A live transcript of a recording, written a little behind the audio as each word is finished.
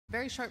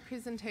very short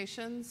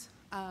presentations,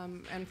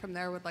 and from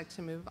there would like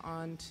to move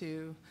on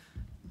to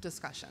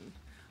discussion.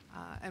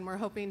 And we're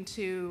hoping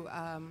to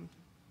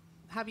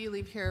have you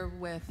leave here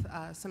with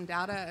some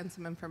data and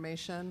some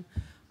information,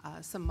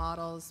 some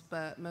models,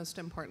 but most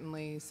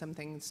importantly, some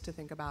things to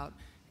think about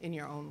in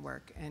your own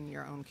work and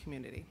your own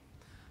community.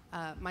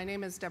 My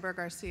name is Deborah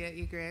Garcia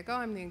y Griego.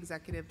 I'm the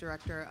Executive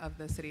Director of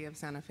the City of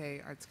Santa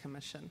Fe Arts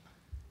Commission.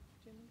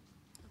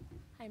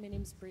 Hi, my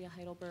name is Bria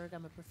Heidelberg.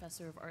 I'm a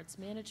professor of arts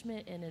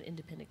management and an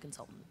independent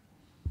consultant.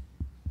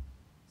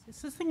 Is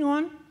this thing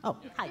on? Oh,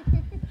 hi.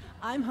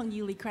 I'm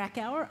Hung-Yuli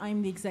Krakauer.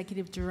 I'm the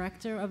Executive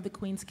Director of the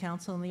Queens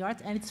Council on the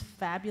Arts, and it's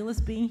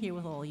fabulous being here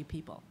with all you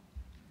people.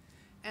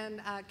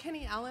 And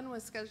Kenny Allen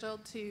was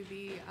scheduled to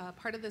be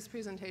part of this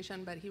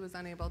presentation, but he was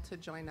unable to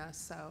join us,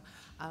 so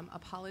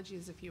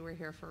apologies if you were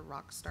here for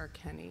Rockstar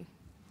Kenny.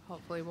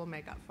 Hopefully we'll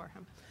make up for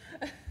him.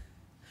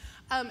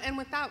 And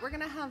with that, we're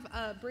going to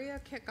have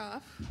Bria kick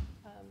off.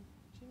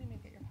 Do you need me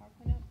to get your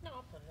PowerPoint out? No,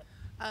 I'll put it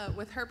up.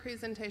 With her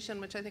presentation,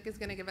 which I think is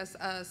going to give us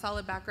a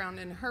solid background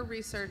in her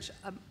research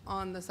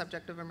on the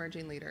subject of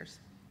emerging leaders.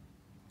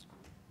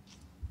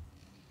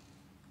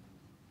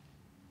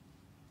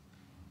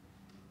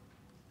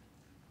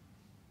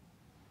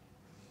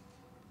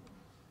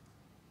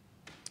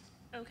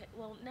 Okay,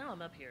 well, now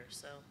I'm up here,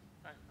 so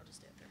fine, I'll just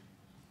stay up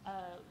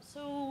there.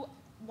 So,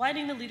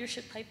 widening the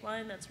leadership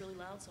pipeline, that's really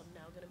loud, so I'm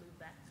now going to move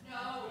back.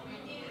 No,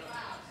 we need it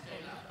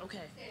loud.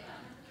 Okay.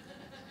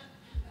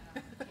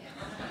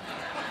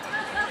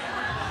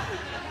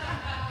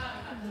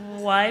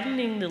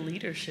 Widening the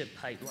leadership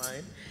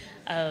pipeline,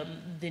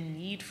 the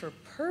need for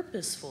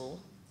purposeful,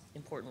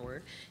 important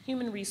word,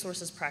 human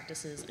resources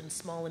practices in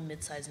small and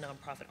mid-sized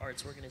nonprofit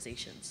arts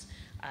organizations.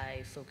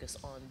 I focus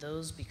on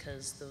those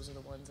because those are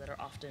the ones that are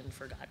often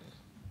forgotten.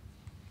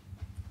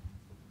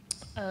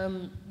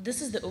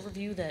 This is the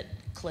overview that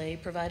Clay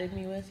provided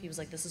me with. He was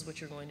like, this is what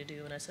you're going to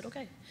do, and I said,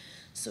 okay.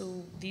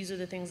 So these are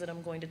the things that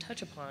I'm going to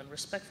touch upon: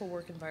 respectful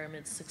work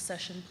environments,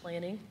 succession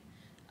planning,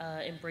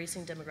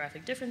 embracing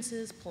demographic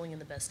differences, pulling in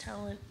the best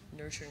talent,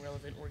 nurturing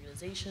relevant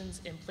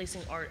organizations, and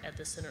placing art at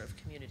the center of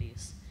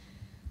communities.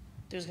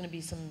 There's going to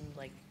be some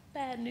like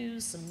bad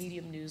news, some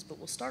medium news, but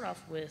we'll start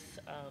off with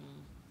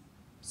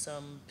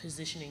some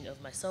positioning of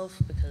myself,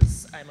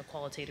 because I'm a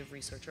qualitative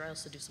researcher. I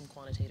also do some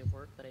quantitative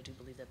work, but I do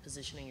believe that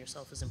positioning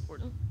yourself is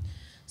important.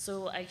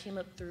 So I came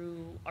up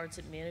through arts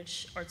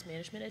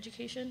management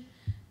education,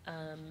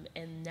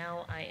 and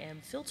now I am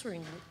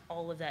filtering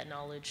all of that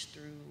knowledge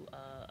through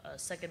a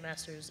second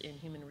master's in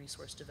human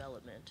resource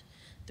development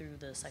through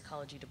the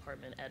psychology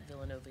department at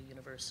Villanova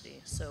University.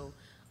 So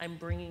I'm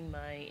bringing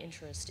my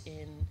interest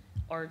in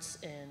arts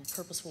and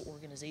purposeful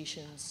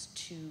organizations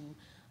to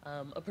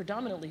a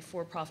predominantly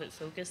for-profit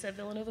focus at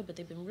Villanova, but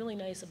they've been really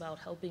nice about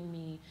helping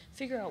me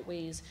figure out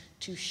ways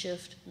to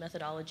shift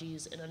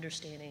methodologies and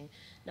understanding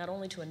not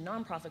only to a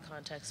nonprofit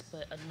context,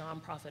 but a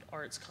nonprofit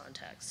arts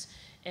context.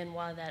 And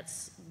why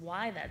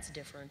that's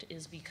different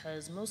is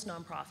because most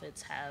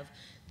nonprofits have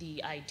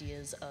the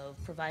ideas of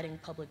providing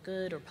public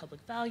good or public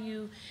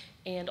value,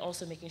 and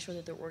also making sure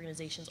that their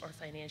organizations are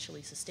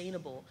financially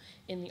sustainable.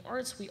 In the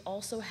arts, we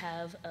also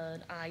have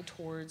an eye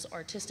towards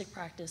artistic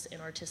practice and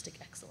artistic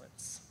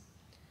excellence.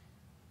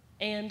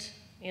 And,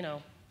 you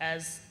know,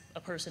 as a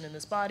person in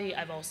this body,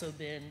 I've also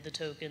been the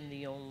token,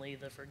 the only,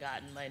 the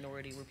forgotten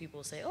minority, where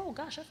people say, oh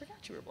gosh, I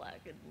forgot you were black,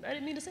 and I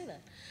didn't mean to say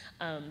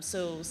that.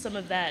 So some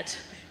of that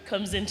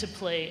comes into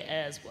play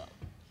as well.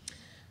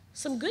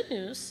 Some good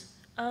news,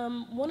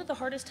 one of the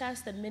hardest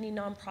tasks that many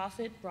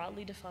nonprofit,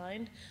 broadly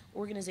defined,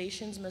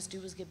 organizations must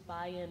do is get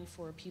buy-in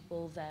for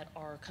people that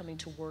are coming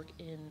to work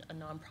in a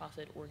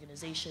nonprofit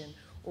organization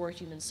or a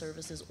human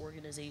services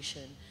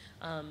organization.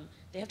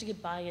 They have to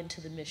get buy-in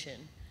to the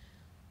mission.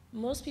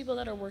 Most people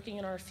that are working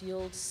in our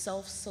field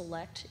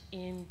self-select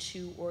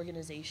into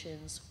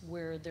organizations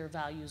where their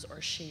values are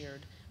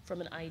shared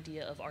from an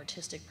idea of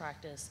artistic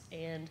practice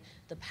and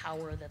the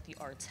power that the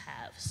arts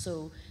have.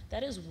 So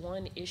that is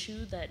one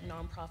issue that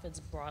nonprofits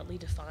broadly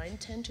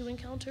defined tend to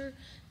encounter,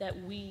 that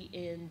we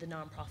in the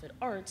nonprofit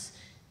arts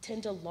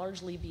tend to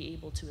largely be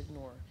able to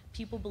ignore.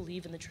 People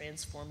believe in the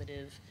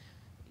transformative,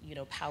 you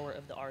know, power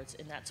of the arts,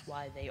 and that's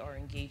why they are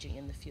engaging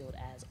in the field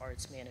as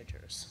arts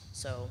managers.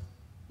 So,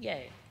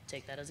 yay.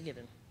 Take that as a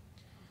given.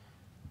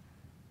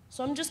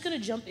 So I'm just going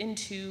to jump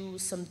into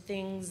some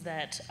things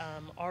that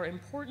are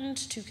important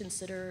to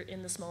consider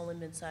in the small and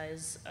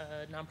mid-sized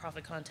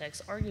nonprofit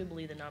context,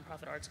 arguably the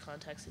nonprofit arts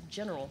context in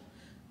general,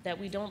 that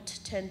we don't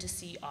tend to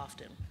see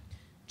often.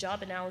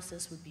 Job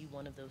analysis would be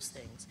one of those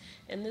things.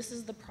 And this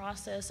is the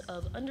process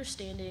of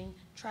understanding,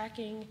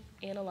 tracking,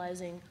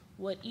 analyzing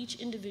what each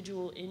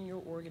individual in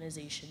your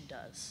organization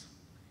does.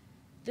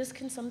 This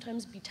can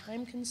sometimes be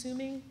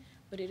time-consuming,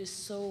 but it is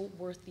so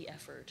worth the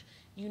effort.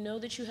 You know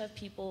that you have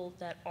people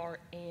that are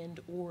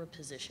and/or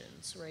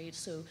positions, right?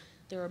 So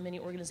there are many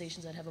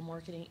organizations that have a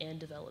marketing and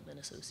development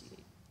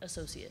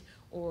associate,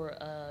 or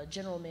a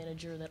general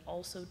manager that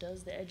also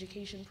does the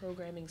education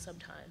programming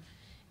sometime.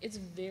 It's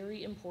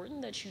very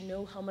important that you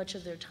know how much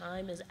of their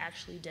time is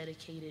actually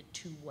dedicated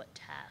to what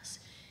tasks.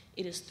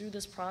 It is through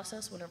this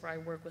process, whenever I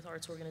work with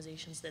arts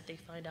organizations, that they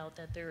find out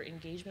that their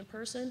engagement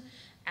person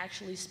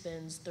actually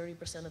spends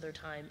 30% of their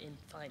time in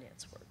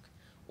finance work,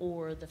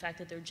 or the fact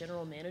that their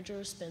general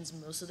manager spends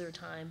most of their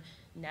time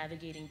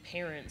navigating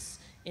parents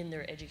in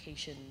their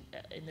education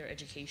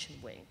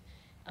wing.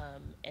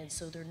 And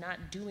so they're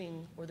not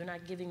doing, or they're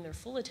not giving their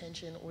full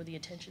attention or the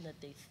attention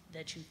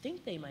that you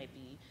think they might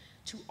be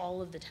to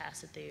all of the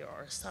tasks that they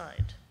are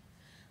assigned.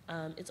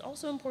 It's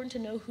also important to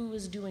know who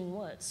is doing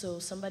what. So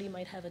somebody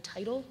might have a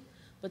title,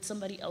 but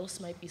somebody else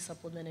might be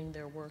supplementing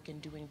their work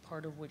and doing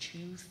part of what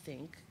you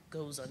think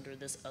goes under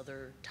this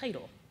other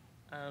title.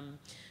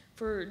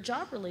 For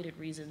job-related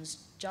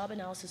reasons, job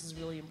analysis is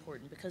really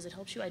important because it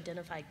helps you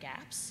identify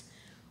gaps,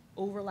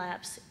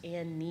 overlaps,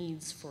 and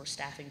needs for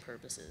staffing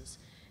purposes.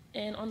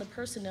 And on the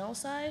personnel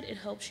side, it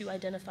helps you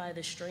identify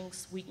the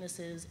strengths,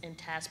 weaknesses, and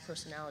task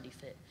personality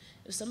fit.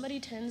 If somebody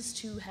tends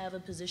to have a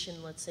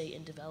position, let's say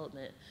in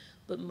development,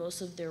 but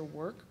most of their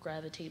work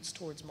gravitates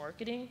towards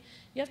marketing,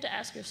 you have to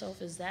ask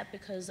yourself, is that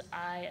because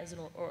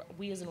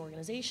we as an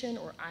organization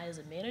or I as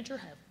a manager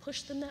have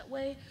pushed them that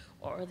way,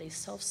 or are they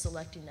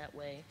self-selecting that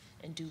way,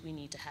 and do we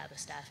need to have a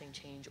staffing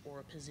change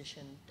or a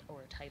position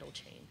or a title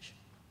change?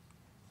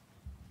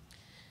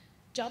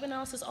 Job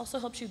analysis also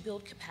helps you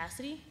build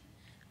capacity.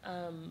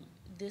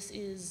 This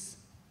is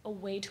a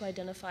way to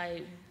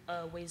identify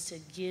ways to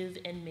give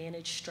and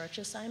manage stretch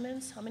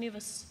assignments. How many of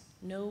us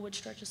know what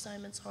stretch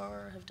assignments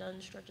are, have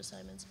done stretch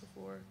assignments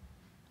before?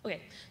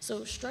 Okay,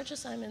 so stretch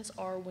assignments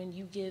are when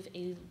you give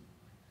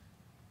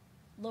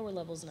lower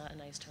level is not a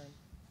nice term,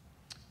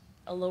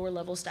 a lower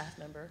level staff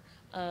member,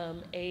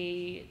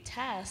 a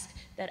task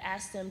that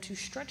asks them to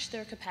stretch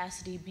their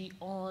capacity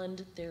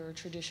beyond their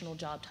traditional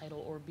job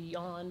title or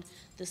beyond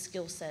the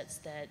skill sets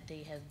that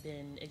they have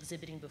been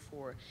exhibiting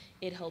before.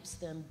 It helps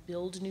them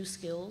build new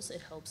skills,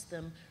 it helps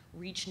them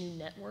reach new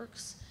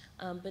networks,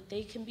 but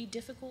they can be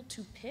difficult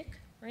to pick,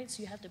 right?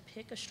 So you have to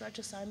pick a stretch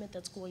assignment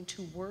that's going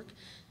to work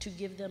to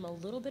give them a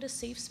little bit of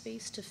safe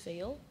space to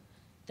fail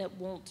that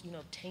won't,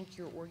 tank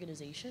your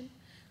organization.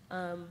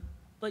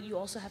 But you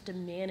also have to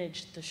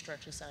manage the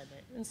stretch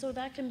assignment. And so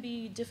that can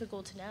be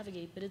difficult to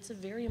navigate, but it's a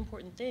very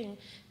important thing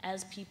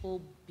as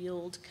people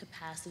build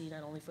capacity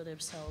not only for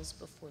themselves,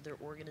 but for their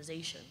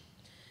organization.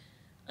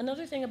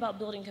 Another thing about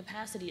building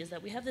capacity is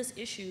that we have this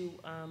issue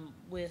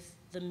with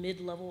the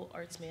mid-level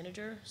arts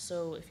manager.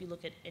 So if you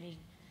look at any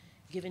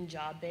given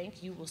job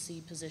bank, you will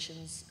see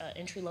positions,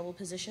 entry-level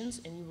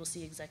positions, and you will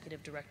see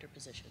executive director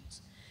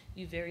positions.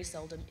 You very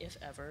seldom, if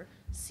ever,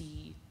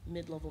 see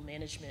mid-level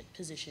management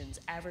positions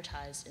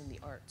advertised in the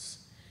arts.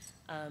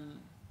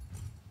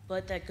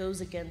 But that goes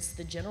against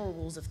the general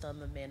rules of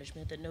thumb of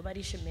management that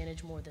nobody should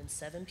manage more than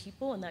 7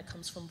 people, and that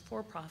comes from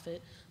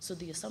for-profit. So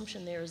the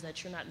assumption there is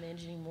that you're not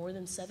managing more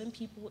than 7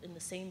 people in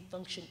the same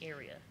function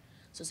area.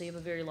 So say you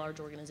have a very large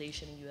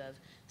organization and you have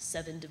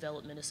 7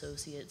 development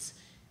associates.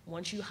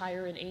 Once you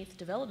hire an 8th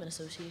development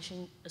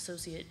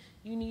associate,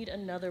 you need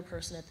another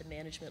person at the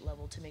management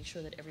level to make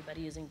sure that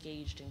everybody is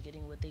engaged and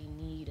getting what they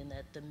need and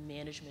that the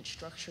management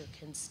structure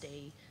can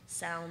stay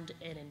sound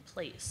and in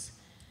place.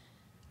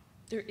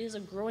 There is a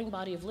growing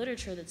body of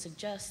literature that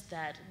suggests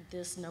that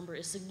this number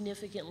is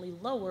significantly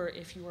lower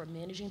if you are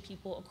managing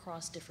people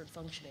across different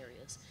function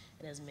areas.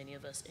 And as many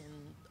of us in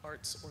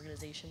arts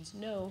organizations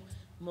know,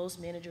 most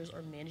managers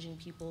are managing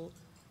people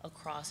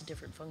across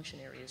different function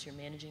areas. You're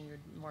managing your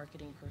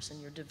marketing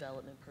person, your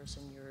development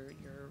person,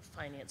 your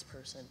finance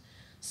person.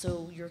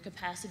 So your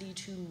capacity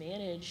to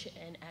manage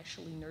and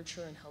actually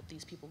nurture and help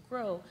these people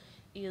grow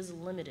is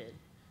limited.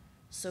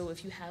 So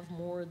if you have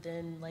more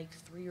than like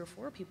 3 or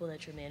 4 people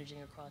that you're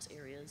managing across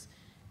areas,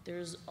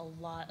 there's a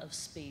lot of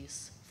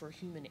space for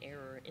human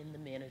error in the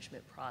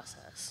management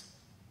process.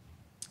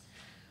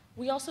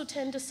 We also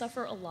tend to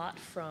suffer a lot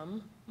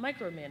from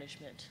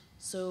micromanagement.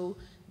 So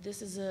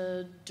this is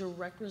a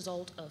direct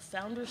result of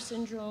founder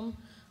syndrome,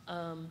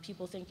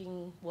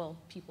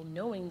 people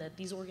knowing that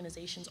these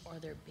organizations are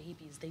their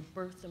babies. They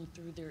birth them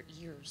through their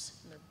ears,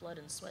 and their blood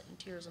and sweat and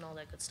tears and all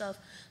that good stuff.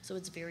 So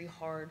it's very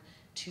hard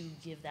to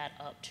give that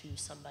up to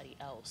somebody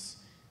else.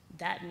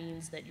 That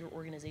means that your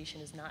organization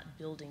is not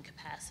building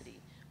capacity.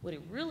 What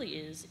it really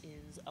is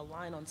a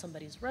line on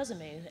somebody's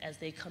resume as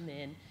they come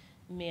in,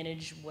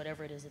 manage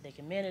whatever it is that they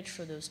can manage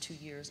for those 2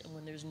 years, and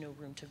when there's no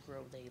room to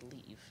grow, they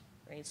leave.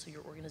 Right? So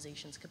your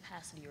organization's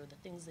capacity or the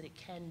things that it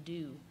can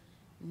do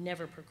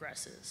never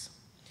progresses.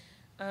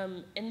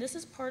 And this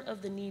is part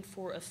of the need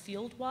for a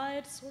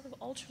field-wide, sort of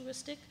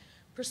altruistic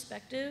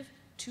perspective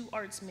to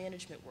arts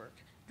management work.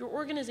 Your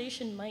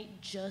organization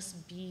might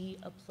just be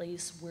a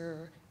place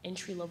where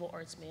entry-level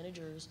arts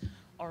managers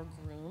are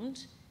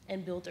groomed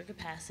and build their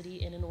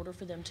capacity, and in order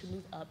for them to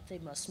move up, they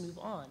must move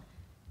on.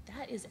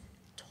 That is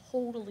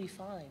totally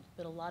fine,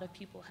 but a lot of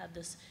people have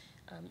this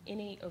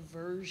innate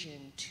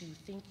aversion to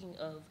thinking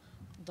of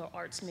the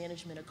arts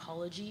management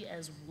ecology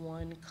as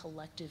one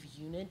collective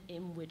unit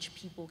in which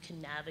people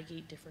can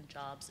navigate different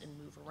jobs and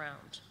move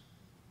around.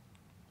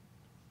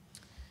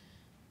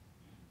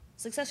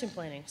 Succession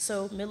planning.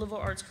 So mid-level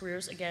arts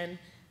careers, again,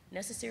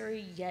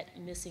 necessary yet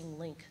missing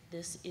link.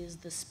 This is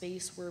the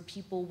space where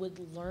people would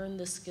learn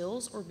the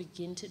skills or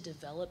begin to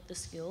develop the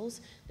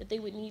skills that they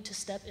would need to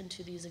step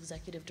into these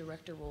executive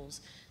director roles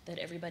that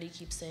everybody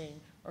keeps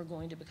saying are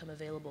going to become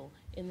available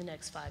in the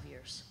next 5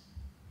 years,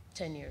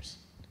 10 years,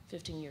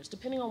 15 years,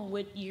 depending on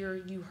what year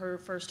you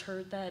first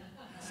heard that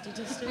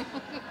statistic.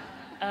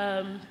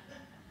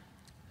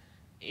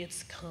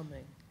 It's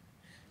coming.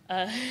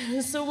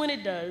 So when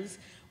it does,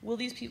 will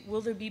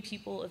there be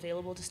people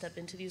available to step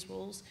into these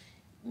roles?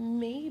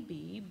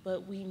 Maybe,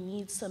 but we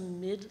need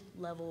some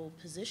mid-level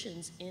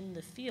positions in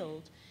the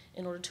field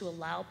in order to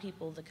allow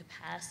people the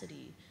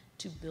capacity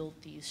to build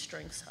these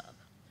strengths hub.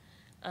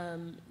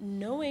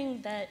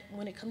 Knowing that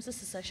when it comes to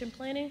succession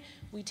planning,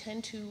 we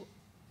tend to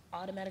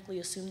automatically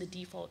assume the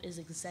default is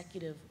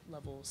executive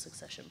level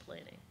succession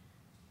planning.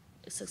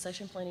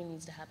 Succession planning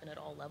needs to happen at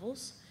all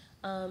levels,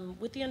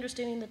 with the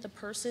understanding that the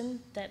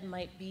person that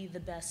might be the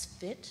best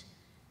fit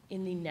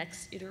in the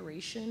next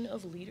iteration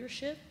of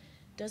leadership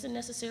doesn't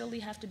necessarily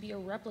have to be a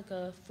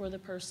replica for the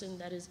person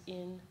that is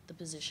in the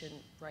position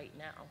right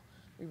now.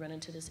 We run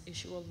into this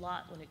issue a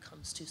lot when it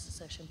comes to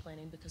succession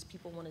planning because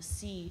people want to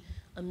see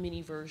a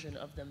mini version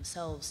of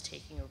themselves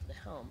taking over the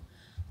helm.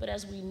 But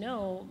as we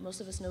know,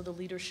 most of us know the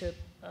lifestyles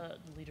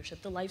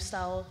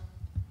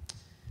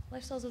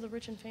of the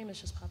rich and famous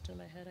just popped in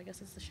my head. I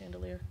guess it's the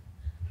chandelier.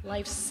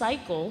 Life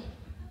cycle,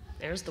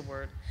 there's the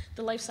word.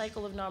 The life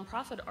cycle of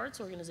nonprofit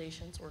arts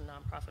organizations, or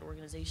nonprofit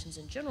organizations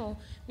in general,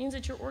 means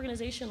that your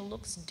organization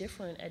looks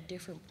different at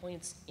different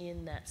points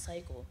in that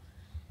cycle.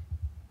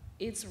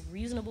 It's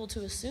reasonable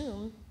to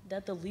assume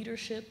that the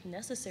leadership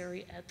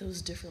necessary at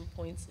those different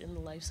points in the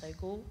life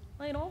cycle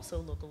might also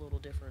look a little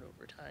different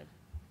over time.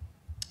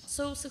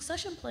 So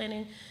succession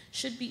planning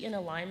should be in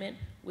alignment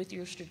with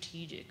your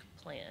strategic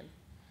plan.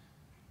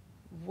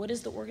 What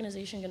is the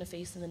organization going to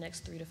face in the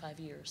next 3 to 5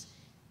 years?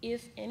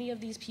 If any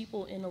of these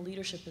people in a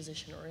leadership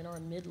position or in our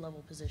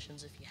mid-level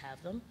positions, if you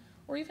have them,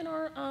 or even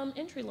our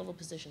entry-level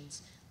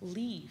positions,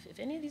 leave, if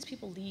any of these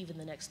people leave in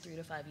the next 3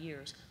 to 5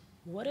 years,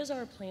 what is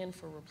our plan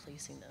for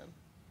replacing them?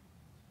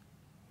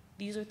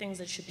 These are things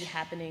that should be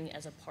happening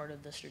as a part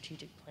of the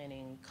strategic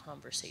planning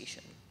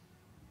conversation.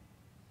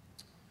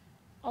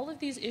 All of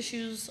these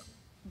issues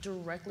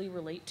directly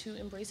relate to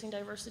embracing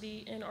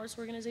diversity in arts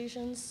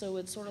organizations. So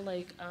it's sort of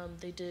like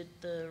they did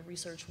the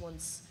research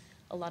once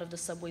a lot of the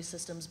subway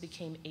systems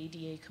became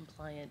ADA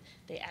compliant.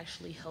 They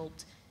actually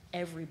helped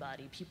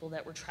everybody, people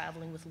that were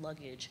traveling with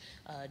luggage,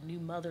 new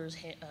mothers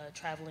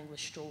traveling with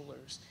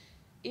strollers.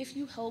 If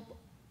you help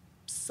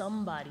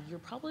somebody, you're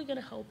probably gonna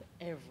help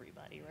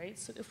everybody, right?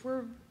 So if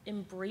we're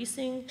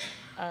embracing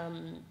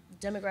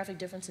demographic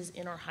differences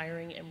in our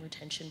hiring and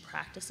retention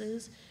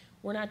practices,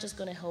 we're not just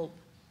gonna help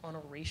on a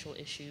racial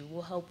issue,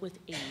 we'll help with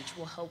age,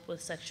 we'll help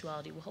with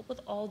sexuality, we'll help with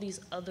all these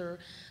other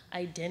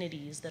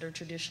identities that are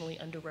traditionally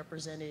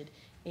underrepresented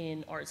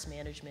in arts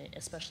management,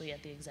 especially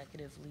at the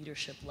executive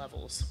leadership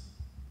levels.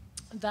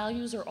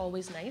 Values are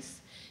always nice.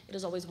 It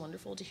is always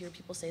wonderful to hear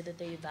people say that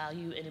they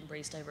value and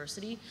embrace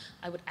diversity.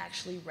 I would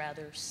actually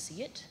rather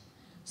see it.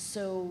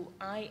 So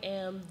I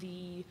am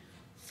the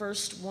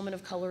first woman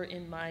of color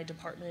in my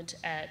department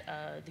at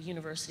the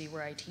university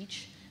where I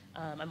teach.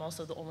 I'm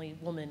also the only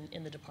woman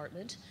in the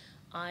department.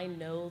 I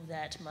know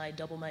that my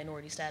double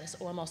minority status,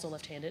 I'm also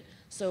left-handed,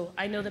 so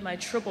I know that my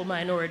triple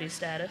minority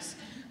status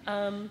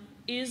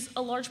is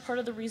a large part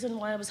of the reason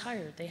why I was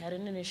hired. They had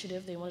an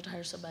initiative, they wanted to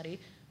hire somebody,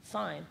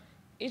 fine.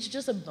 It's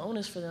just a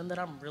bonus for them that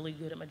I'm really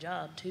good at my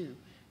job too,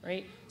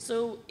 right?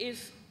 So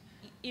if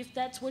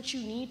that's what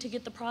you need to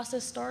get the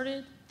process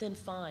started, then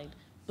fine,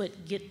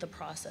 but get the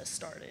process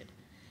started.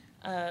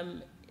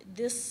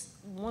 This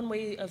one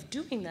way of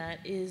doing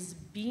that is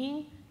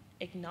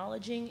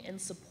acknowledging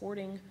and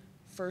supporting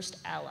first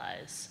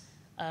allies.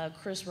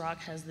 Chris Rock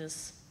has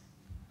this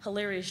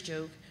hilarious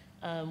joke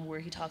where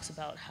he talks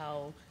about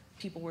how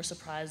people were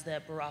surprised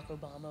that Barack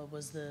Obama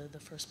was the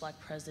first black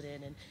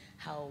president and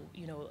how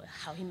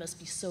he must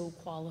be so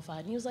qualified.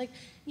 And he was like,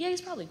 yeah,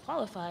 he's probably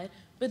qualified,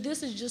 but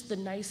this is just the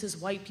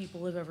nicest white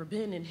people have ever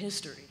been in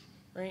history,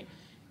 right?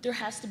 There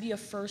has to be a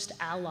first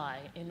ally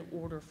in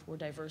order for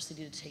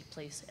diversity to take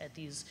place at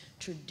these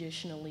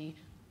traditionally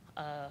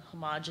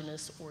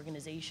homogenous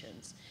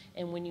organizations.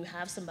 And when you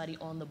have somebody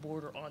on the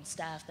board or on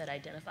staff that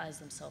identifies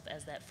themselves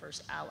as that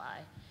first ally,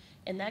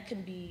 and that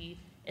can be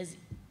as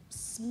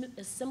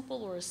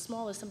simple or as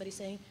small as somebody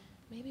saying,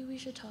 maybe we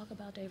should talk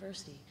about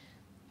diversity.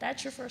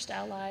 That's your first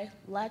ally.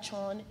 Latch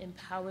on,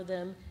 empower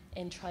them,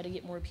 and try to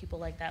get more people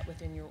like that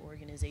within your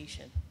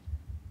organization.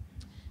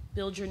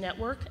 Build your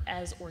network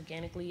as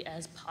organically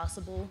as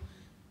possible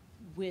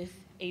with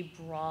a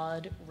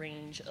broad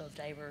range of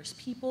diverse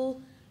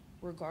people,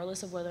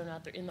 regardless of whether or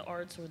not they're in the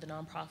arts or the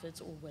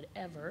nonprofits or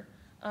whatever,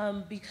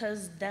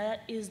 because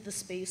that is the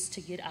space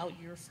to get out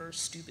your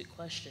first stupid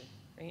question,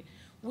 right?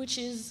 Which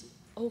is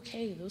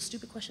okay, those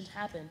stupid questions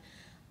happen.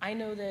 I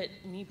know that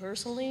me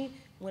personally,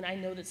 when I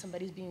know that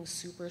somebody's being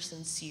super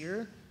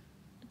sincere,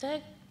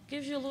 that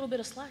gives you a little bit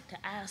of slack to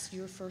ask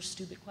your first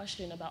stupid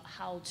question about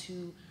how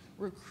to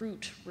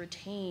recruit,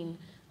 retain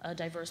a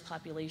diverse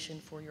population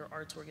for your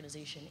arts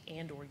organization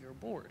and or your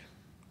board?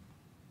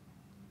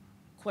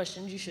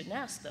 Questions you shouldn't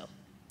ask, though.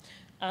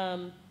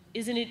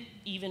 Isn't it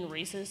even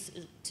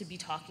racist to be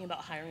talking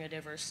about hiring a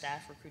diverse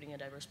staff, recruiting a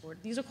diverse board?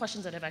 These are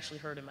questions that I've actually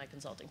heard in my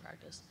consulting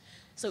practice.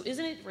 So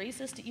isn't it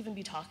racist to even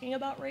be talking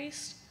about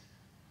race?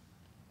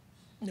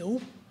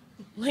 No.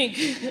 Like,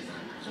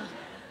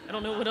 I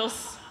don't know what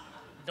else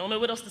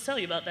to tell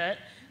you about that.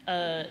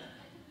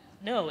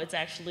 No, it's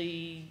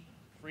actually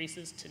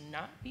racist to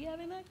not be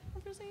having that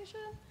conversation.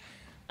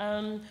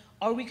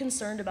 Are we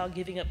concerned about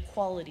giving up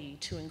quality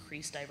to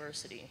increase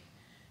diversity?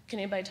 Can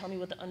anybody tell me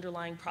what the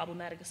underlying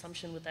problematic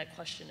assumption with that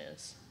question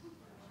is?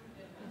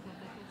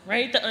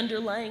 Right? The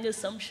underlying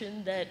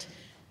assumption that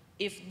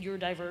if you're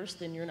diverse,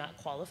 then you're not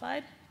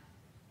qualified.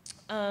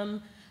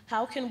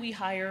 How can we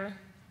hire,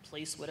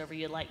 place whatever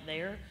you like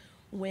there,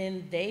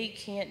 when they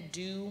can't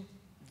do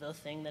the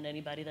thing that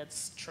anybody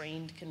that's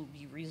trained can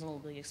be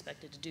reasonably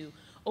expected to do?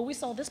 Oh, we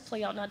saw this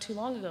play out not too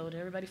long ago. Did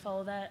everybody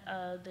follow that?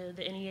 The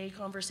NEA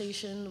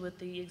conversation with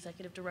the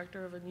executive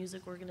director of a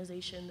music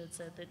organization that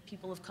said that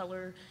people of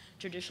color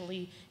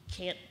traditionally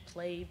can't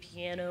play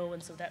piano,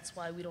 and so that's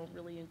why we don't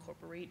really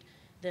incorporate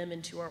them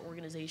into our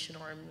organization,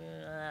 or,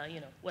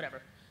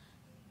 whatever.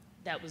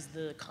 That was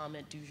the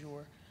comment du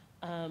jour.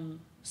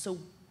 So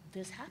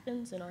this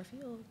happens in our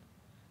field.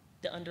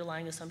 The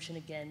underlying assumption,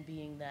 again,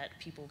 being that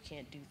people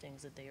can't do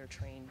things that they are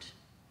trained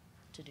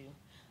to do.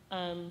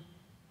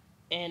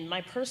 And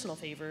my personal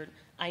favorite,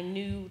 I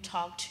knew,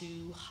 talked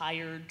to,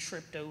 hired,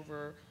 tripped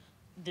over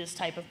this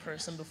type of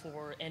person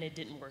before, and it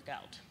didn't work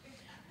out.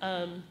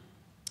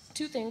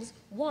 Two things.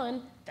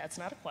 One, that's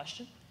not a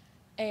question.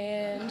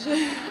 And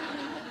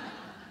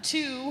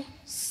two,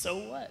 so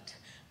what?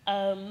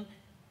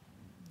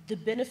 The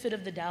benefit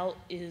of the doubt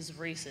is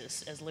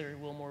racist, as Larry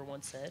Wilmore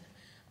once said.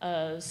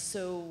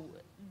 So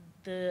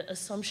the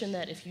assumption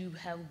that if you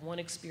have one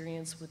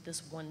experience with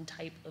this one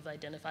type of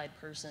identified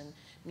person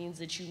means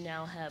that you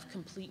now have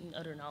complete and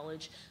utter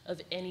knowledge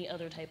of any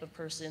other type of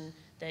person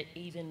that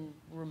even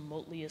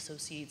remotely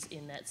associates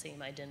in that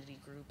same identity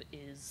group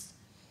is,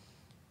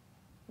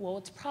 well,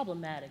 it's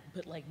problematic,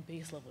 but like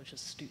base level, it's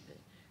just stupid,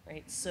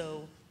 right?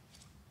 So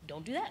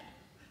don't do that.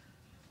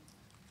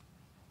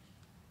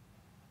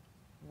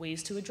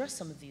 Ways to address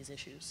some of these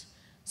issues.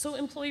 So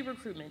employee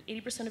recruitment,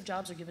 80% of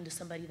jobs are given to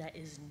somebody that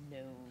is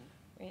known,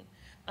 right?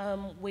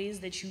 Ways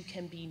that you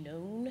can be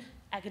known,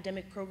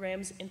 academic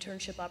programs,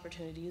 internship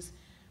opportunities,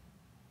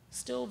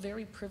 still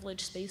very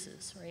privileged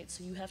spaces, right?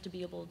 So you have to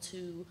be able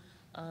to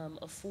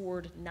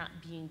afford not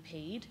being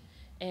paid.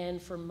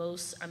 And for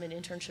most, I'm an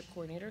internship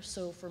coordinator,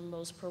 so for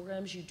most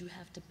programs, you do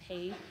have to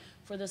pay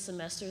for the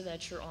semester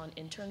that you're on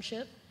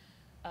internship.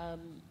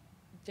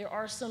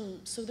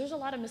 So there's a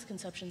lot of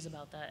misconceptions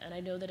about that, and I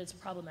know that it's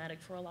problematic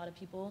for a lot of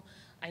people.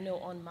 I know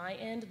on my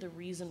end, the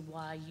reason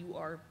why you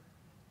are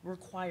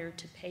required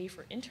to pay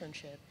for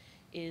internship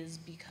is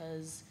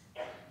because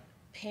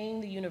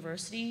paying the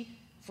university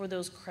for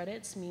those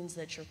credits means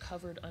that you're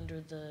covered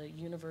under the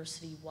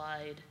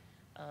university-wide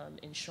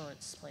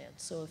insurance plan.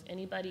 So if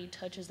anybody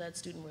touches that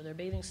student where their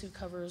bathing suit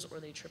covers,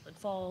 or they trip and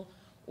fall,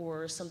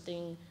 or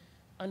something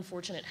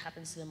unfortunate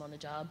happens to them on the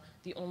job,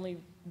 the only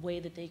way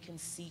that they can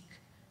seek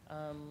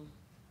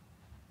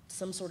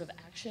some sort of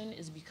action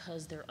is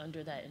because they're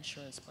under that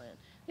insurance plan.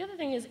 The other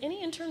thing is,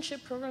 any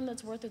internship program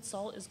that's worth its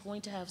salt is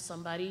going to have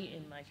somebody,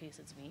 in my case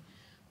it's me,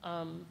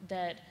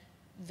 that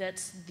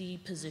vets the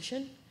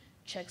position,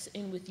 checks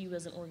in with you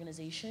as an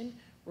organization,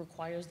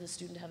 requires the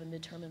student to have a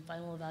midterm and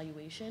final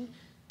evaluation.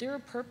 There are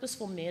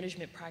purposeful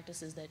management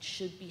practices that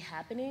should be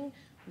happening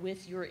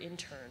with your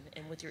intern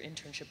and with your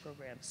internship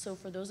program. So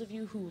for those of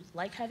you who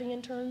like having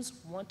interns,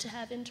 want to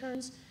have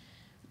interns,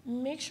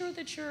 make sure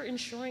that you're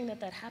ensuring that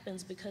that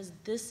happens, because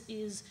this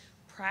is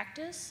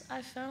practice,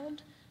 I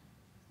found,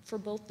 for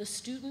both the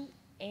student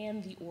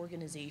and the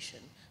organization.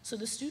 So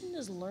the student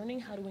is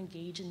learning how to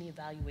engage in the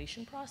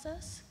evaluation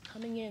process,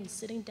 coming in,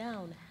 sitting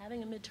down,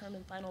 having a midterm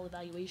and final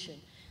evaluation,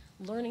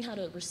 learning how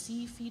to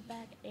receive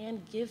feedback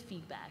and give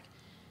feedback.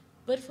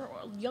 But for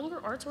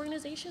younger arts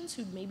organizations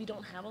who maybe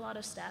don't have a lot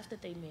of staff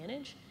that they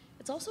manage,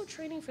 it's also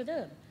training for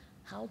them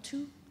how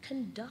to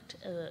conduct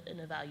an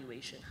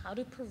evaluation, how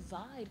to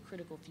provide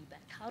critical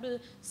feedback, how to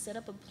set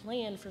up a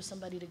plan for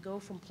somebody to go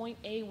from point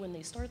A when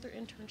they start their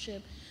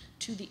internship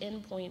to the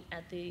end point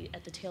at the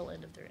tail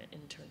end of their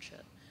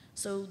internship.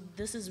 So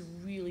this is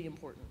really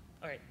important.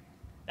 All right,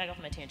 back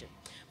off my tangent.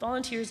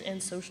 Volunteers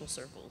and social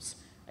circles.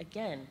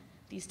 Again,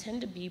 these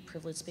tend to be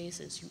privileged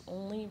spaces. You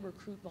only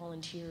recruit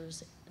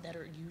volunteers that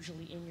are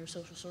usually in your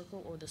social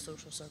circle or the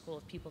social circle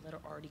of people that are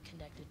already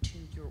connected to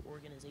your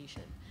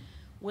organization.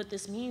 What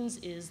this means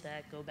is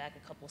that, go back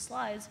a couple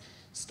slides,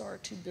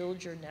 start to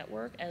build your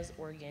network as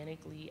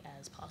organically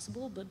as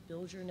possible, but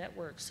build your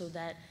network so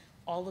that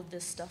all of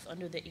this stuff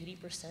under the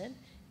 80%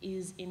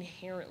 is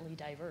inherently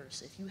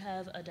diverse. If you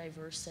have a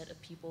diverse set of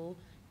people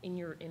in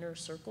your inner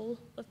circle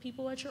of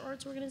people at your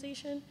arts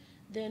organization,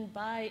 then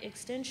by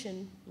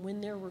extension,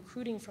 when they're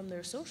recruiting from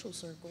their social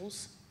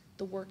circles,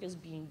 the work is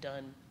being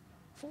done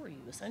for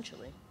you,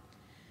 essentially.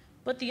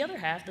 But the other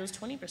half, those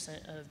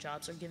 20% of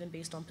jobs, are given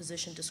based on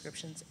position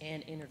descriptions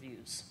and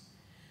interviews.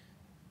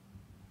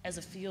 As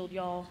a field,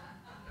 y'all,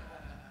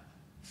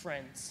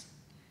 friends,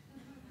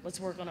 let's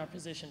work on our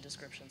position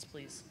descriptions,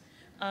 please.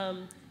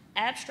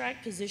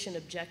 Abstract position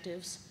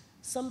objectives,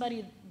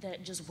 somebody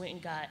that just went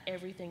and got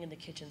everything in the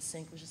kitchen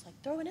sink was just like,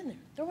 throw it in there,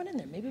 throw it in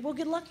there. Maybe we'll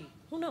get lucky.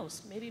 Who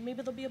knows? Maybe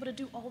they'll be able to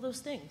do all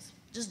those things.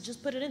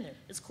 Just put it in there.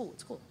 It's cool,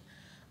 it's cool.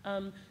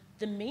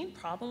 The main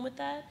problem with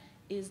that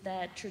is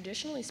that,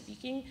 traditionally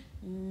speaking,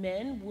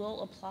 men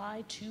will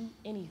apply to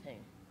anything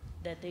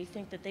that they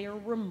think that they are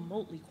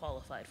remotely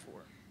qualified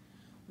for.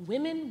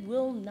 Women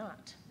will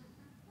not.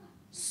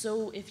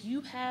 So if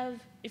your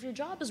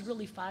job is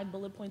really 5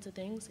 bullet points of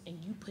things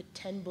and you put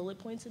 10 bullet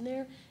points in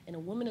there and a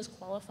woman is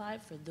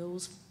qualified for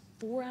those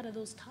 4 out of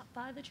those top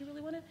 5 that you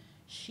really wanted,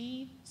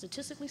 she,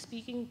 statistically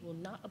speaking, will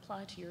not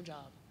apply to your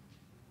job.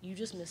 You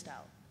just missed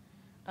out.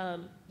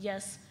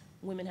 Yes,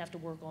 women have to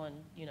work on,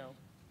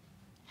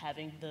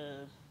 having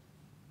the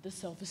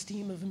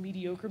self-esteem of a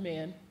mediocre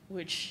man,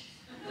 which,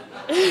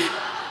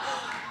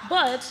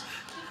 but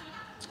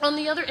on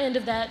the other end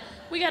of that,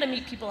 we gotta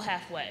meet people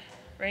halfway,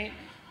 right?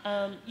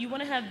 You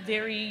wanna have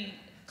very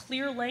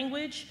clear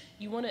language,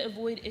 you wanna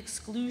avoid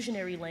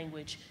exclusionary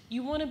language,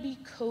 you wanna be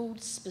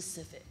code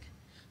specific.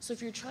 So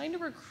if you're trying to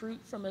recruit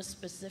from a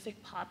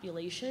specific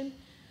population,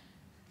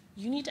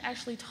 you need to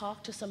actually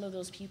talk to some of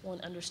those people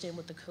and understand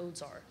what the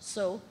codes are.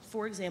 So,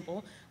 for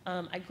example,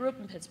 I grew up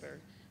in Pittsburgh,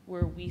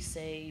 where we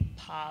say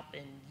pop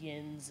and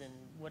yins and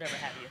whatever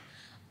have you.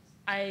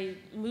 I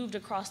moved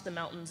across the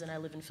mountains and I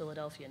live in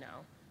Philadelphia now.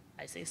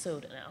 I say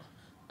soda now.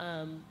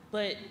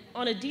 But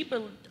on a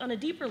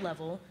deeper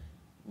level,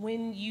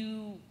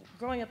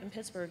 growing up in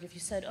Pittsburgh, if you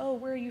said, oh,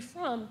 where are you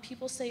from?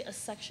 People say a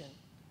section.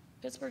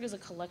 Pittsburgh is a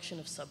collection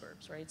of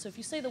suburbs, right? So if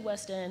you say the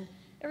West End,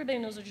 everybody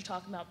knows what you're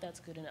talking about, that's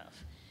good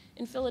enough.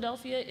 In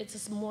Philadelphia,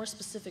 it's a more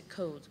specific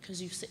code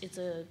because it's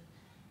a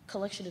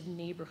collection of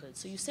neighborhoods.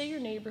 So you say your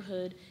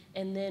neighborhood,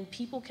 and then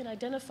people can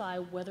identify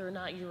whether or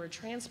not you're a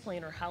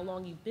transplant or how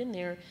long you've been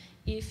there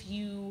if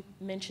you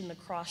mention the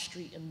cross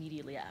street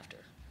immediately after.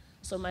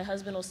 So my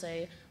husband will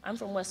say, I'm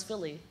from West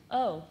Philly.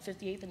 Oh,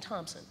 58th and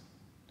Thompson.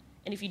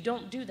 And if you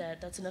don't do that,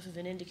 that's enough of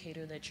an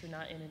indicator that you're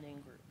not in an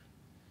in-group.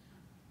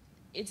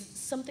 It's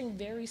something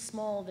very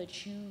small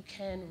that you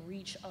can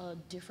reach a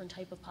different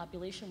type of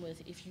population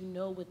with if you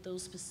know what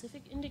those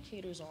specific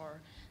indicators are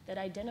that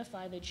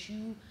identify that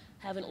you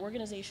have an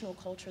organizational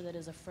culture that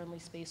is a friendly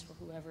space for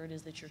whoever it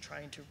is that you're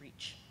trying to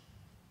reach.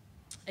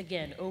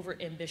 Again, over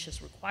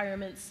ambitious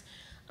requirements.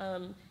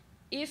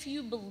 If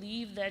you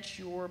believe that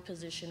your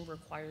position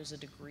requires a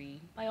degree,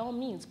 by all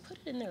means, put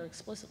it in there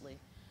explicitly.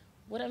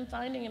 What I'm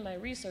finding in my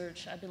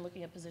research, I've been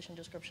looking at position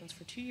descriptions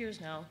for 2 years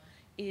now,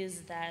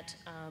 is that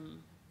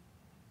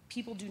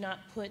people do not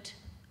put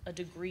a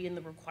degree in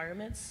the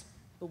requirements,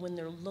 but when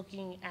they're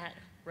looking at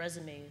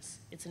resumes,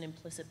 it's an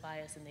implicit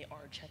bias and they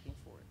are checking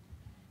for it.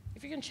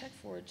 If you're gonna check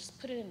for it,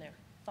 just put it in there,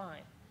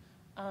 fine.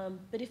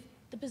 But if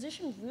the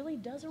position really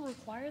doesn't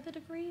require the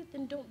degree,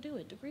 then don't do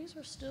it. Degrees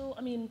are still,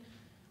 I'm an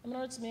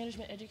arts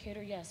management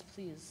educator, yes,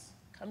 please,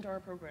 come to our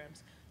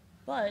programs.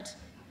 But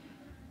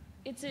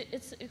it's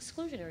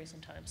exclusionary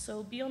sometimes,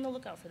 so be on the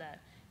lookout for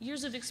that.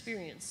 Years of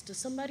experience. Does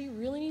somebody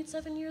really need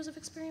 7 years of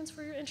experience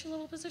for your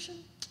entry-level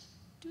position?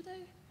 Do they?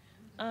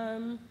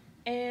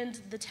 And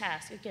the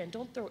task. Again,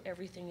 don't throw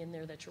everything in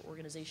there that your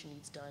organization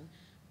needs done.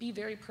 Be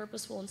very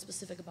purposeful and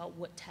specific about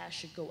what tasks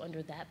should go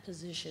under that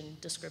position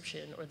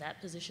description or that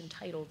position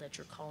title that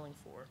you're calling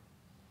for.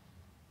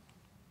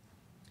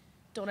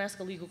 Don't ask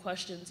illegal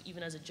questions,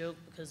 even as a joke,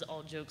 because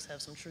all jokes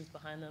have some truth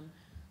behind them.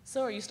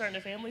 So, are you starting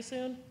a family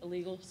soon?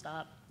 Illegal?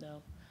 Stop.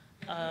 No.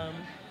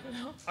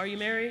 Are you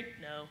married?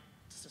 No.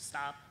 Just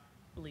stop.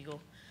 Illegal.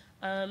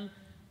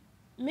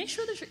 Make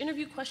sure that your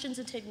interview questions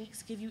and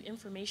techniques give you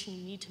information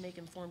you need to make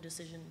informed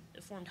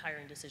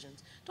hiring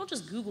decisions. Don't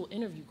just Google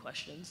interview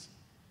questions.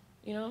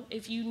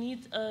 If you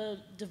need a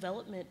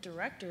development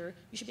director,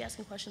 you should be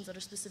asking questions that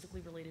are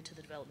specifically related to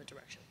the development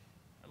direction.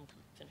 I'm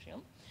finishing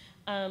up.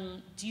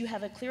 Do you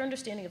have a clear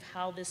understanding of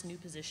how this new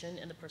position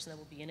and the person that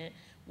will be in it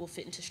will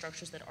fit into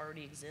structures that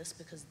already exist?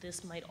 Because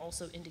this might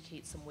also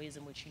indicate some ways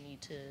in which you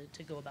need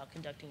to go about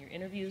conducting your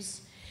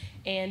interviews.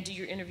 And do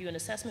your interview and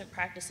assessment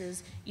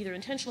practices, either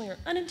intentionally or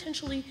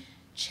unintentionally,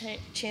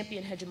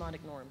 champion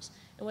hegemonic norms?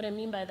 And what I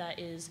mean by that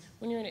is,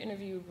 when you're in an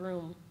interview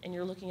room and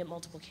you're looking at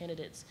multiple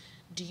candidates,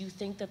 do you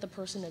think that the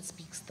person that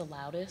speaks the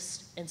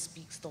loudest and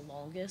speaks the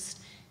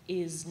longest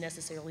is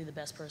necessarily the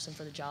best person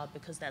for the job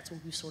because that's what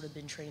we've sort of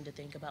been trained to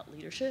think about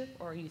leadership?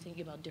 Or are you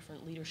thinking about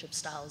different leadership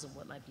styles and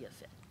what might be a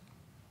fit?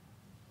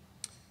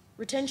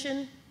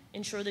 Retention,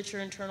 ensure that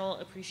your internal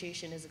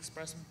appreciation is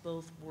expressed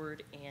both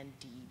word and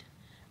deed.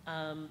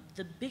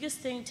 The biggest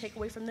thing to take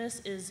away from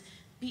this is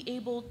be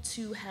able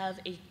to have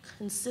a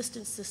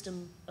consistent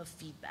system of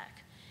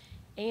feedback.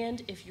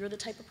 And if you're the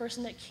type of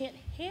person that can't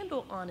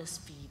handle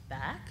honest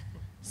feedback,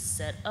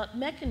 set up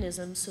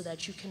mechanisms so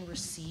that you can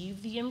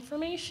receive the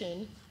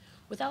information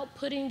without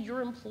putting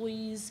your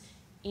employees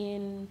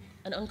in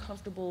an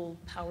uncomfortable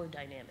power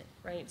dynamic,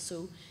 right?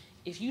 So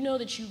If you know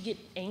that you get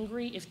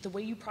angry, if the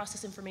way you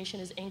process information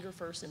is anger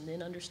first and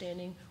then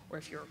understanding, or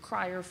if you're a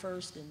crier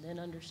first and then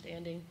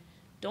understanding,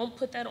 don't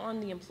put that on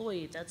the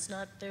employee. That's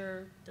not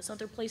their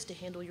place to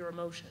handle your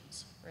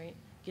emotions, right?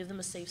 Give them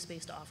a safe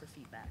space to offer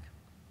feedback.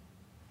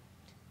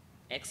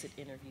 Exit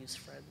interviews,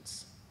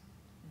 friends.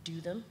 Do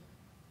them,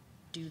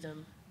 do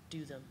them,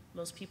 do them.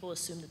 Most people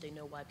assume that they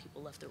know why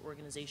people left their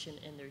organization,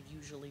 and they're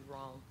usually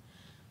wrong.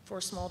 For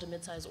small to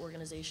mid-sized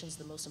organizations,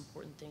 the most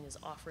important thing is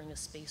offering a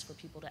space for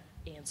people to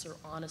answer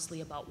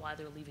honestly about why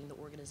they're leaving the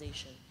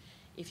organization.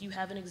 If you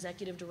have an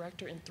executive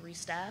director and 3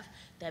 staff,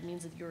 that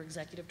means that your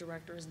executive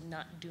director is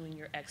not doing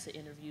your exit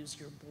interviews,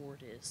 your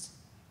board is.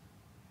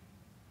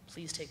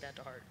 Please take that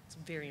to heart. It's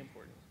very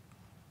important.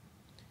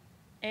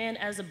 And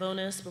as a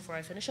bonus, before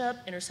I finish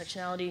up,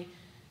 intersectionality,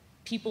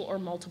 people are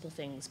multiple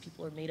things.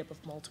 People are made up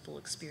of multiple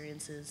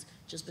experiences.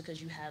 Just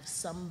because you have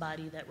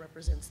somebody that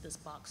represents this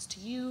box to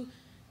you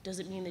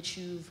doesn't mean that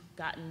you've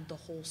gotten the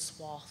whole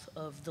swath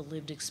of the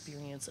lived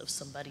experience of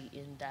somebody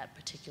in that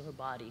particular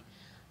body.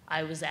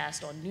 I was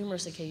asked on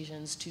numerous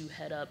occasions to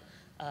head up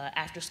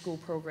after-school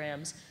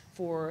programs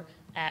for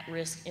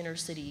at-risk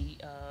inner-city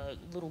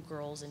little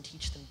girls and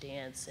teach them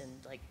dance, and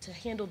like to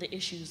handle the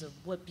issues of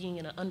what being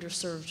in an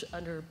underserved,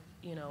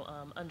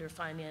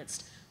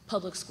 underfinanced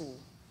public school.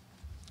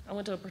 I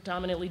went to a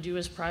predominantly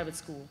Jewish private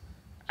school.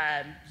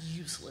 I'm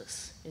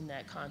useless in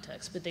that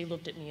context, but they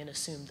looked at me and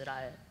assumed that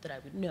I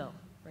would know.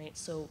 Right?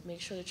 So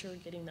make sure that you're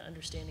getting the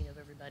understanding of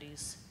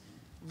everybody's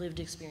lived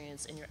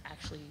experience and you're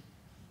actually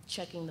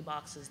checking the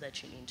boxes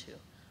that you need to.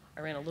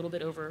 I ran a little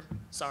bit over,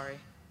 sorry,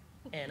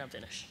 and I'm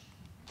finished.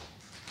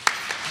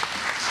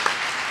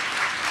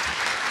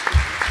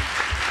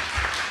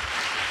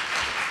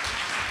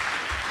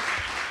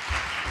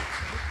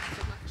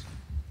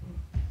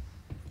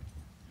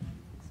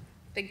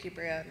 Thank you,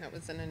 Bria, and it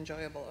was an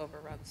enjoyable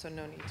overrun, so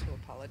no need to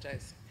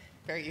apologize.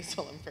 Very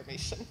useful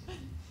information.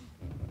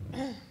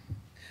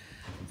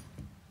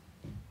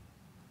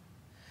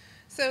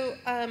 So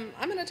I'm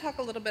going to talk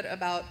a little bit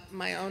about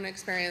my own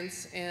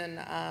experience in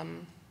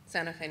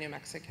Santa Fe, New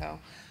Mexico,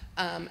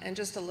 and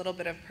just a little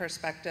bit of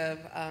perspective,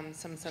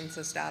 some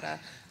census data.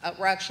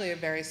 We're actually a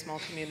very small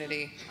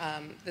community.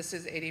 This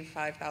is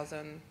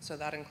 85,000, so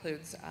that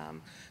includes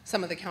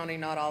some of the county,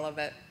 not all of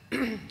it.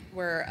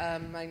 We're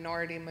a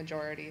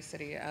minority-majority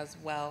city as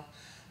well.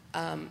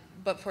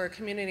 But for a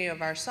community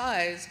of our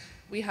size,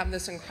 we have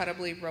this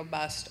incredibly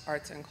robust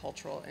arts and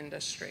cultural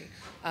industry.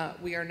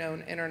 We are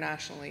known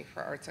internationally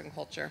for arts and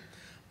culture.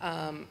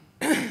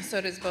 So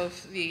it is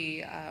both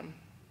the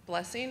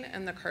blessing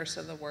and the curse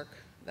of the work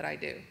that I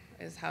do,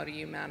 is how do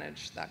you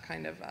manage that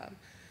kind of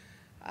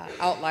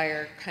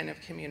outlier kind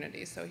of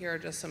community. So here are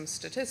just some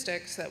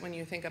statistics that when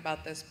you think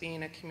about this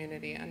being a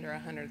community under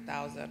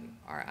 100,000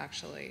 are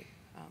actually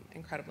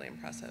incredibly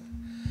impressive.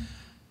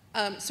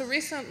 So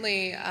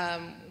recently,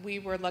 we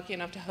were lucky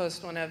enough to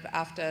host one of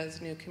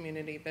AFTA's new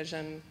community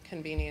vision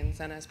convenings,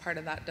 and as part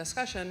of that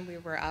discussion, we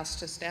were asked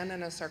to stand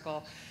in a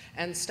circle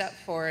and step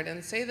forward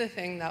and say the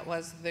thing that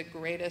was the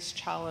greatest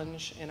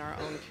challenge in our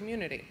own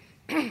community.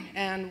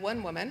 And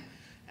one woman,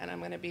 and I'm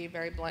going to be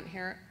very blunt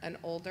here, an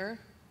older,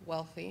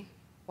 wealthy,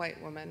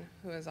 white woman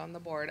who is on the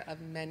board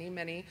of many,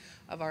 many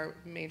of our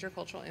major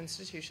cultural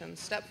institutions,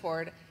 stepped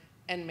forward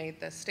and made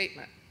this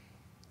statement: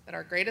 that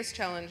our greatest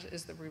challenge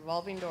is the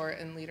revolving door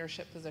in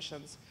leadership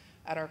positions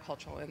at our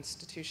cultural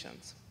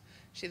institutions.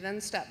 She then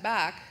stepped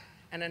back,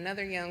 and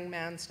another young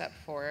man stepped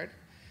forward.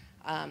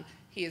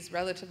 He is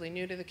relatively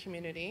new to the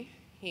community.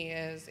 He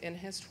is in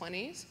his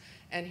 20s,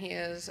 and he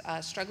is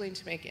struggling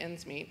to make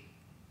ends meet.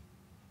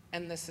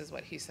 And this is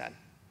what he said: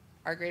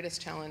 our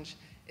greatest challenge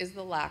is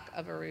the lack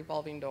of a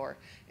revolving door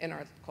in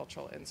our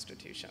cultural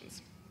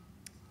institutions.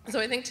 So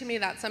I think to me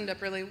that summed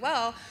up really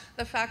well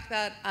the fact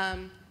that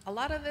a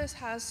lot of this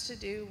has to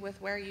do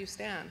with where you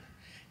stand.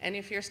 And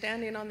if you're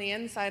standing on the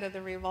inside of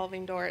the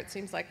revolving door, it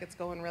seems like it's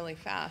going really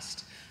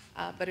fast.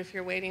 But if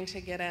you're waiting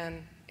to get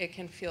in, it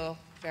can feel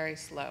very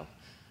slow.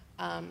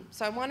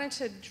 So I wanted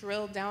to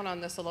drill down on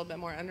this a little bit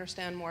more,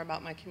 understand more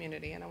about my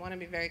community. And I want to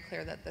be very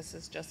clear that this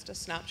is just a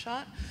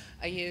snapshot.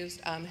 I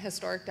used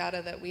historic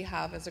data that we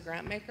have as a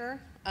grant maker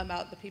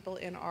about the people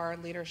in our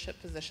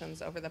leadership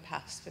positions over the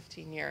past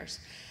 15 years.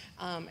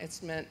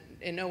 It's meant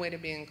in no way to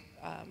be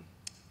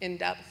in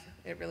depth.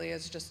 It really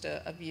is just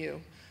a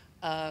view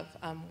of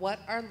what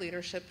our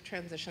leadership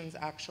transitions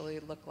actually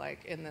look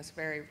like in this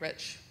very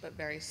rich but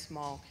very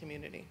small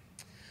community.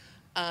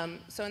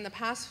 So in the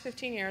past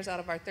 15 years, out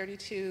of our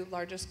 32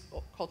 largest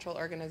cultural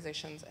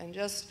organizations, and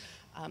just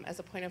as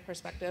a point of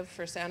perspective,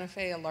 for Santa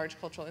Fe, a large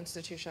cultural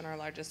institution, our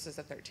largest is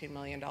a $13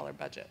 million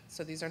budget.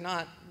 So these are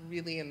not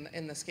really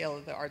in the scale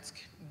of the arts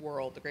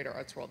world, the greater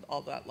arts world,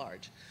 all that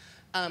large.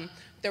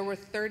 There were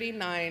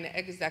 39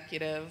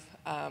 executive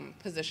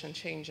position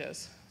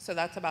changes. So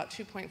that's about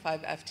 2.5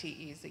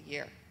 FTEs a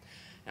year.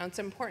 Now it's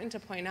important to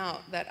point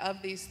out that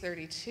of these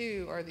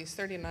 32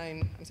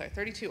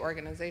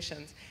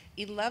 organizations,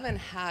 11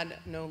 had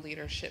no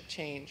leadership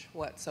change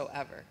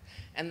whatsoever.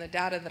 And the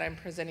data that I'm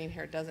presenting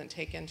here doesn't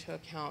take into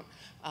account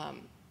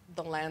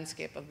the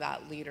landscape of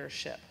that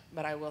leadership,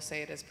 but I will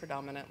say it is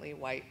predominantly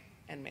white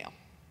and male.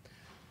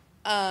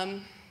 Oh,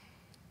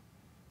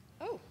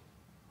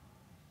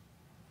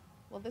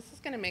 well, this is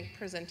going to make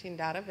presenting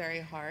data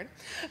very hard.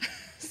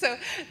 So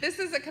this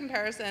is a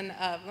comparison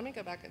of, let me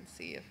go back and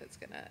see if it's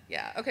going to,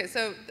 yeah. Okay,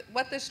 so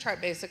what this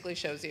chart basically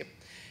shows you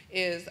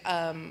is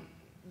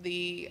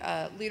the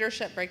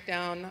leadership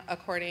breakdown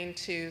according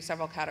to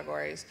several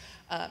categories,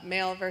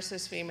 male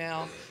versus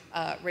female,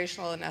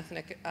 racial and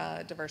ethnic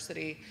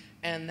diversity,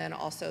 and then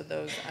also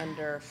those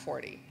under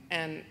 40.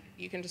 And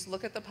you can just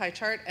look at the pie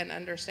chart and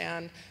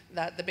understand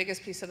that the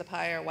biggest piece of the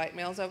pie are white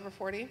males over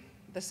 40.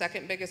 The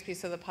second biggest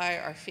piece of the pie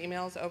are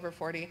females over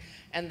 40,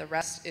 and the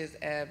rest is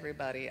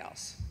everybody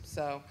else.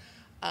 So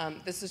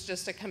this is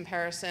just a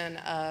comparison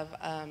of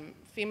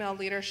female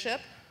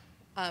leadership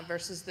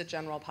versus the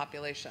general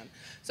population.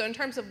 So in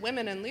terms of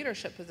women in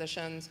leadership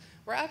positions,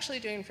 we're actually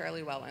doing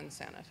fairly well in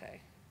Santa Fe.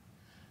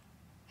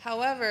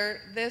 However,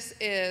 this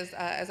is,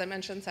 as I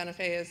mentioned, Santa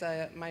Fe is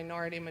a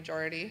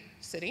minority-majority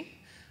city.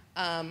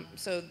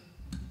 So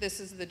this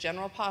is the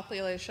general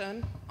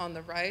population on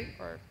the right,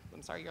 or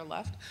I'm sorry, your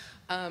left.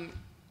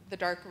 The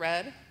dark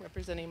red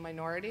representing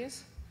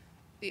minorities.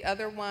 The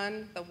other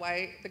one, the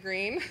white, the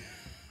green,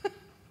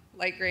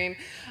 light green,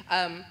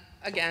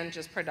 again,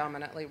 just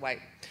predominantly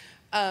white.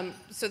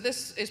 So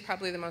this is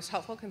probably the most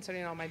helpful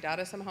considering all my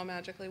data somehow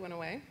magically went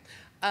away.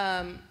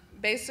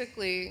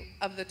 Basically,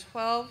 of the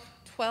 12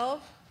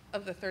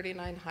 of the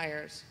 39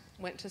 hires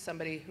went to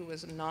somebody who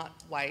was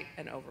not white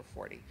and over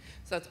 40.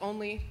 So that's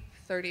only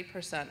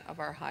 30% of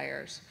our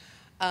hires.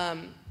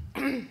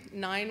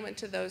 9 went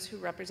to those who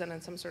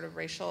represented some sort of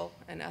racial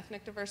and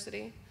ethnic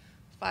diversity.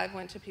 5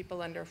 went to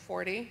people under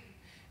 40.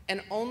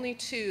 And only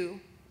 2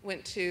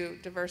 went to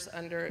diverse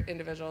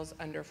individuals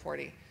under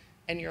 40.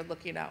 And you're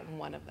looking at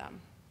one of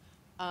them.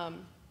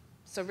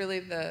 So really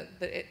the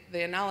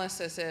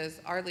analysis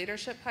is our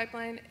leadership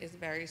pipeline is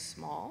very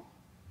small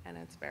and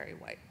it's very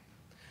white.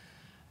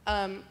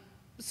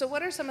 So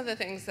what are some of the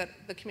things that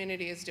the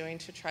community is doing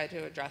to try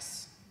to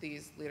address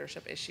these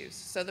leadership issues?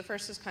 So the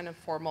first is kind of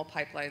formal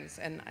pipelines,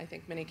 and I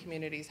think many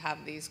communities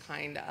have these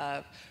kind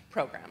of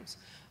programs.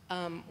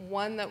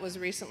 One that was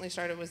recently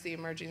started was the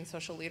Emerging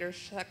Social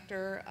Leadership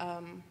Sector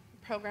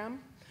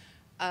program.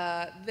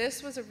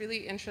 This was a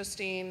really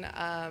interesting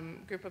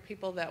group of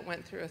people that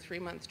went through a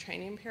 3-month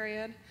training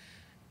period.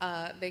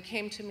 They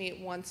came to meet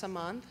once a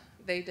month.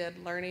 They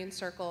did learning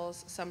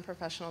circles, some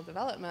professional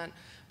development,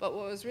 but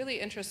what was really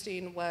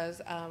interesting was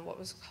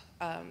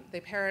they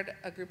paired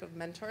a group of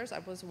mentors, I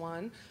was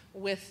one,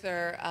 with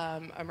their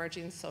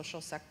emerging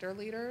social sector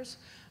leaders.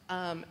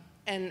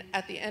 And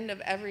at the end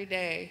of every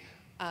day,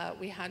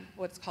 we had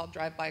what's called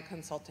drive-by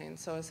consulting.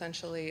 So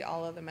essentially,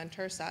 all of the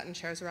mentors sat in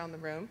chairs around the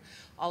room.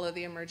 All of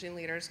the emerging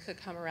leaders could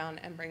come around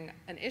and bring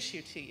an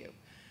issue to you.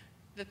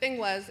 The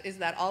thing is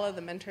that all of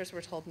the mentors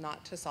were told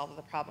not to solve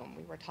the problem.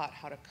 We were taught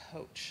how to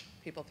coach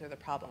people through the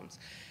problems.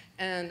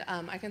 And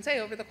I can say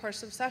over the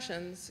course of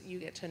sessions, you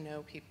get to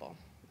know people.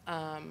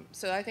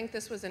 So I think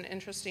this was an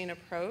interesting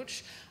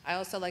approach. I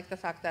also like the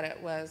fact that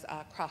it was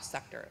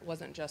cross-sector. It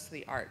wasn't just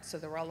the arts. So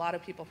there were a lot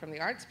of people from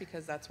the arts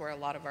because that's where a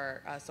lot of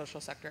our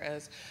social sector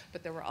is,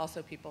 but there were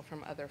also people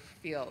from other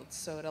fields.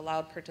 So it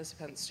allowed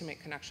participants to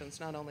make connections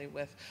not only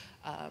with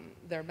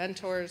their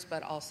mentors,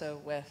 but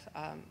also with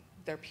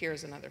their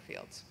peers in other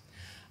fields.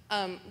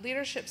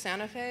 Leadership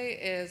Santa Fe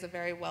is a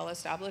very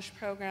well-established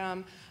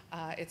program.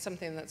 It's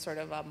something that's sort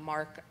of a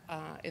mark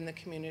in the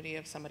community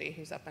of somebody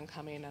who's up and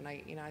coming, and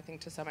I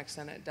think to some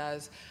extent it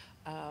does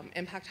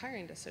impact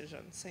hiring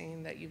decisions,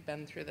 saying that you've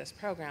been through this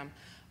program.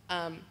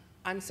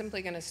 I'm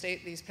simply going to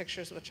state these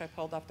pictures, which I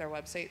pulled off their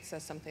website,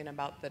 says something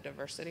about the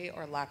diversity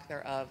or lack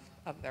thereof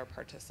of their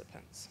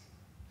participants.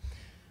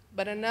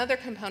 But another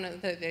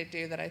component that they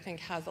do that I think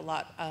has a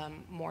lot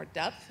more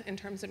depth in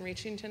terms of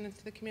reaching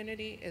into the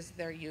community is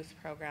their youth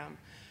program.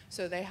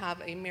 So they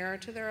have a mirror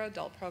to their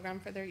adult program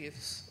for their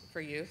youths,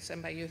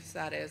 and by youths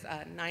that is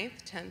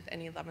 9th, 10th,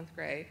 and 11th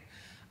grade.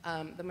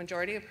 The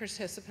majority of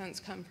participants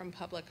come from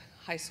public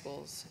high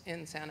schools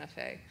in Santa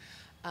Fe.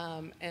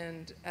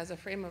 And as a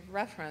frame of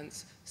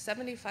reference,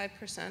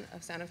 75%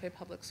 of Santa Fe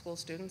public school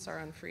students are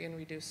on free and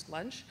reduced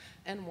lunch,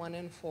 and 1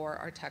 in 4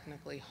 are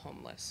technically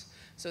homeless.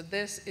 So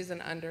this is an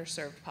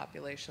underserved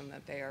population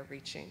that they are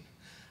reaching.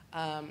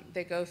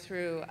 They go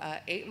through an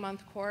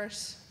 8-month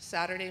course,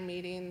 Saturday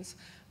meetings.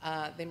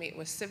 They meet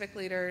with civic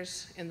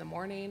leaders in the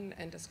morning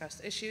and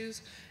discuss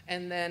issues,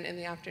 and then in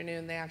the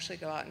afternoon they actually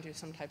go out and do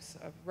some types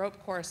of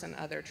rope course and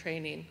other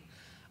training.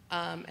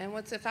 And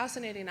what's a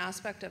fascinating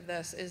aspect of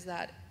this is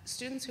that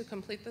students who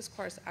complete this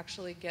course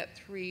actually get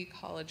 3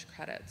 college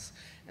credits.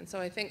 And so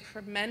I think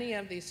for many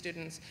of these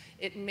students,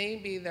 it may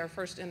be their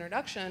first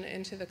introduction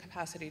into the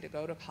capacity to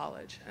go to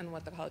college and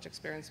what the college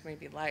experience may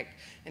be like.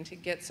 And to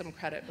get some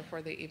credit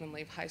before they even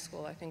leave high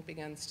school, I think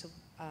begins to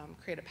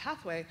create a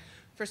pathway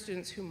for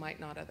students who might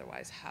not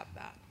otherwise have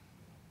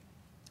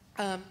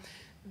that.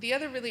 The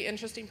other really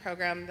interesting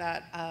program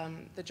that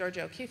the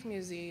Georgia O'Keeffe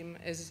Museum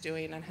is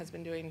doing and has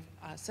been doing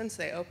since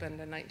they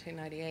opened in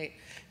 1998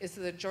 is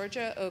the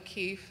Georgia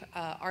O'Keeffe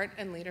Art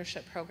and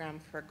Leadership Program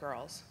for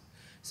Girls.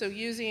 So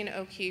using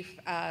O'Keeffe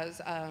as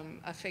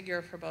a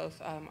figure for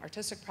both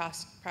artistic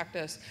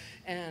practice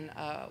and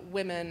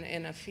women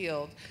in a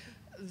field,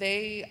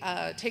 they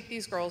take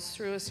these girls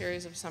through a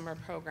series of summer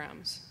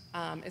programs.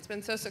 It's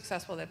been so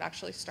successful they've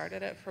actually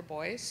started it for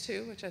boys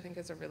too, which I think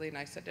is a really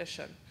nice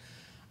addition.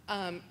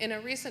 In a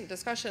recent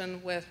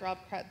discussion with Rob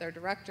Krett, their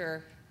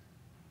director,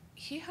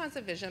 he has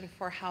a vision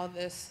for how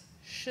this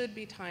should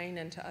be tying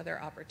into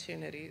other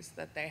opportunities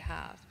that they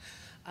have.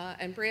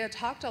 And Bria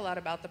talked a lot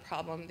about the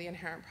problem, the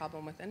inherent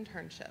problem with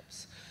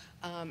internships,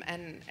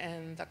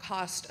 and the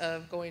cost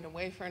of going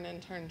away for an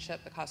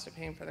internship, the cost of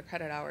paying for the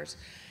credit hours.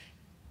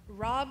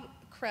 Rob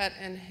Krett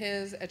and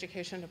his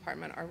education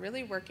department are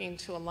really working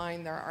to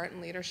align their art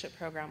and leadership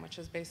program, which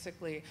is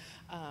basically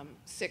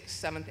 6th,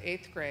 7th,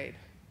 8th grade,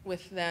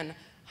 with then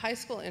high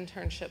school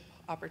internship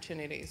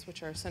opportunities,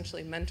 which are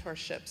essentially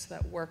mentorships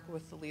that work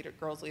with the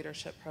Girls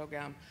Leadership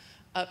Program,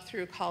 up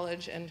through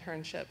college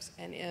internships,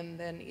 and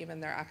then even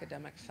their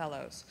academic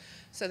fellows.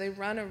 So they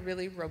run a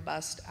really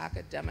robust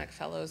academic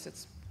fellows.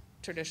 It's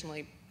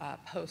traditionally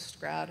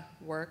post-grad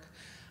work.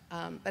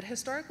 But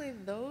historically,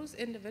 those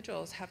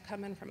individuals have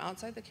come in from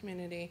outside the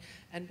community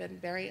and been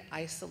very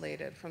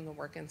isolated from the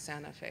work in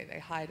Santa Fe. They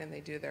hide and they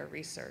do their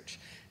research.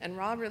 And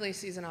Rob really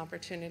sees an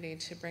opportunity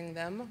to bring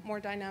them more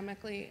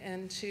dynamically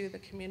into the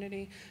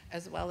community,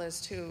 as well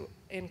as to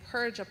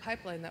encourage a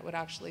pipeline that would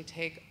actually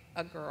take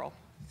a girl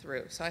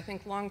through. So I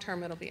think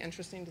long-term it'll be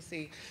interesting to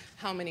see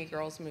how many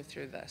girls move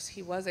through this.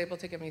 He was able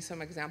to give me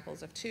some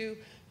examples of 2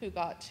 who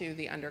got to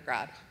the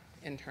undergrad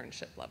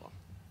internship level.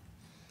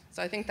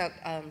 So I think that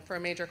for a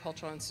major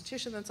cultural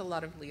institution, that's a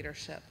lot of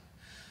leadership.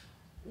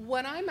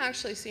 What I'm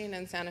actually seeing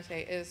in Santa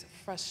Fe is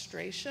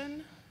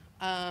frustration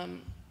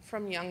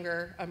from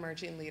younger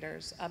emerging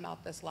leaders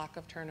about this lack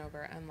of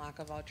turnover and lack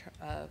of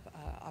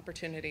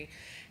opportunity,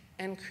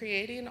 and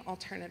creating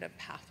alternative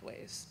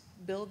pathways,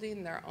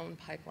 building their own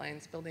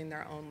pipelines, building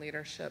their own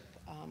leadership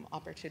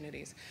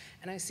opportunities.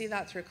 And I see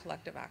that through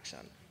collective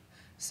action.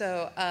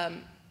 So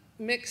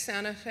Mix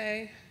Santa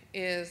Fe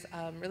is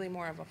really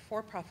more of a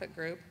for-profit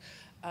group.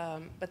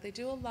 But they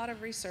do a lot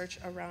of research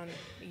around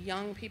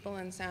young people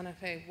in Santa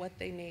Fe, what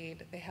they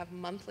need. They have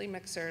monthly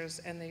mixers,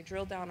 and they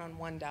drill down on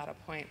one data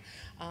point.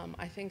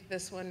 I think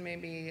this one may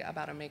be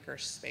about a maker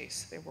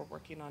space they were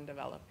working on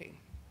developing.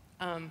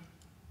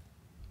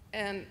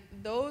 And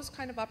those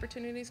kind of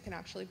opportunities can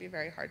actually be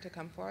very hard to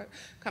come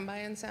by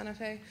in Santa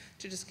Fe,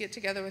 to just get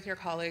together with your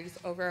colleagues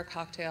over a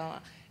cocktail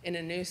in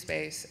a new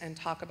space and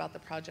talk about the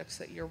projects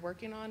that you're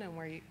working on and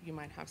where you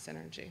might have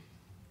synergy.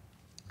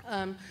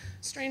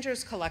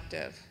 Strangers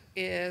Collective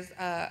is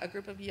a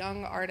group of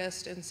young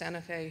artists in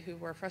Santa Fe who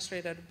were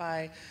frustrated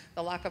by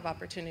the lack of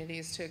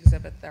opportunities to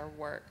exhibit their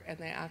work, and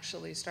they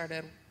actually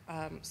started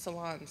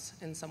salons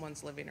in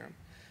someone's living room,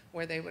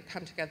 where they would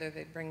come together,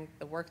 they'd bring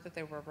the work that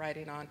they were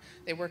writing on.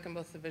 They work in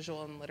both the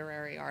visual and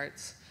literary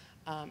arts,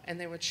 and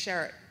they would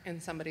share it in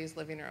somebody's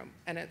living room.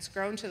 And it's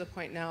grown to the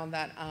point now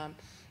that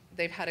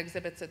they've had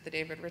exhibits at the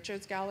David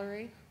Richards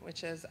Gallery,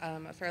 which is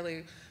a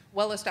fairly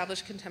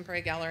well-established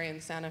contemporary gallery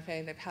in Santa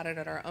Fe. They've had it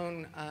at our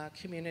own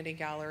community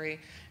gallery,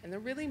 and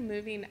they're really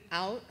moving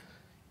out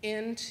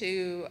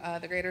into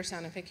the greater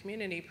Santa Fe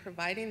community,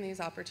 providing these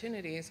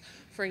opportunities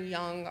for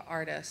young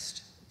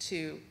artists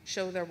to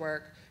show their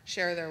work,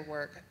 share their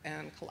work,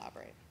 and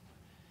collaborate.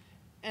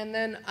 And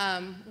then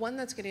one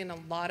that's getting a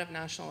lot of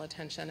national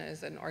attention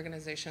is an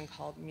organization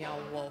called Meow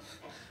Wolf,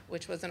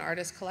 which was an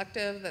artist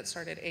collective that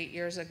started 8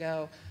 years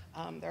ago.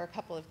 There are a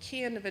couple of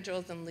key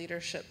individuals in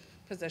leadership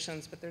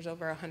positions, but there's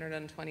over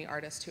 120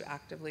 artists who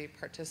actively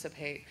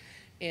participate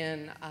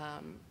in,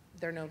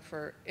 they're known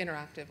for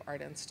interactive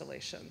art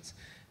installations.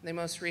 They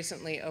most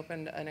recently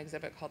opened an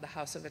exhibit called the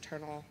House of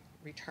Eternal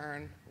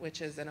Return,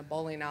 which is in a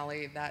bowling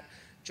alley that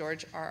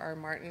George R.R.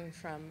 Martin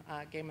from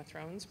Game of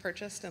Thrones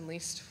purchased and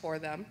leased for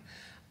them.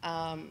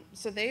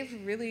 So they've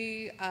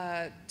really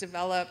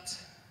developed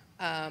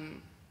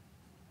an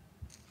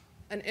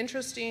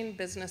interesting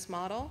business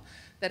model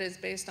that is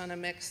based on a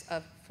mix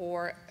of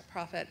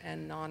for-profit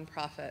and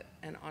nonprofit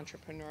and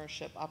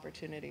entrepreneurship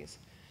opportunities.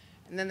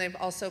 And then they've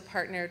also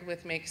partnered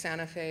with Make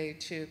Santa Fe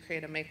to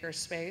create a maker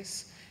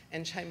space,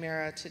 and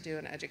Chimera to do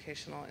an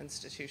educational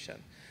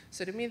institution.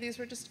 So to me, these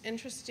were just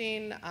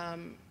interesting,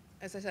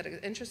 as I said,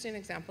 interesting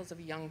examples of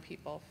young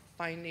people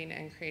finding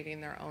and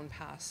creating their own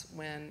paths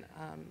when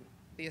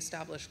the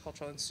established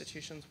cultural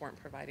institutions weren't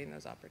providing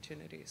those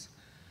opportunities.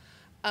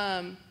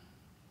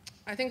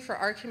 I think for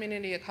our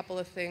community, a couple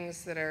of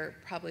things that are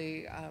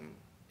probably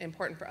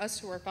important for us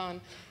to work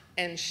on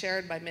and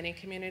shared by many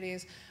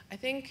communities. I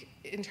think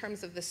in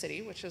terms of the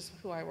city, which is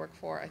who I work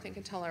for, I think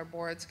until our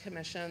boards,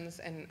 commissions,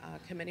 and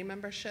committee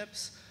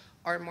memberships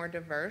are more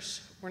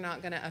diverse, we're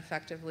not going to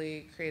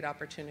effectively create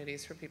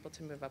opportunities for people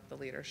to move up the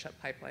leadership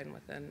pipeline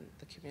within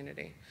the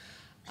community.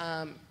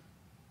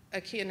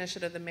 A key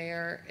initiative of the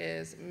mayor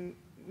is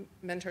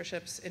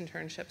mentorships,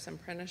 internships, and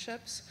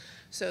apprenticeships,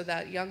 so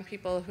that young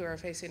people who are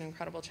facing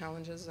incredible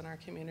challenges in our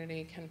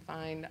community can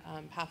find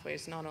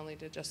pathways not only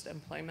to just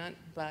employment,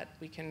 but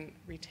we can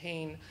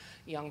retain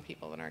young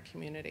people in our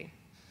community.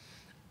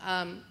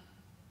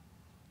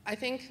 I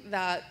think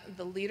that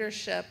the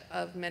leadership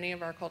of many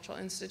of our cultural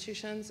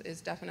institutions is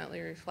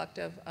definitely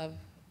reflective of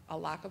a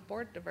lack of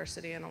board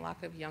diversity and a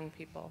lack of young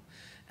people.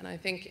 And I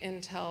think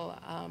until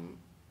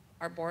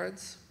our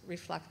boards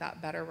reflect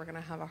that better, we're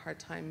gonna have a hard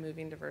time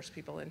moving diverse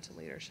people into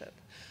leadership.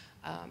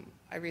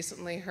 I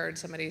recently heard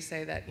somebody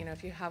say that, you know,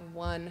 if you have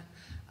one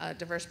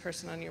diverse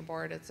person on your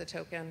board, it's a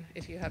token.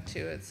 If you have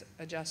two, it's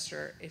a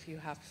gesture. If you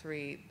have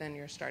three, then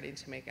you're starting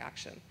to make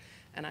action.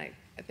 And I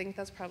think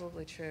that's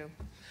probably true.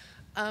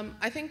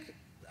 I think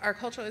our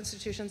cultural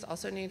institutions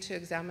also need to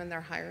examine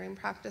their hiring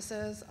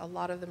practices. A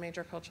lot of the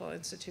major cultural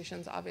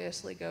institutions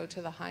obviously go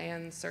to the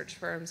high-end search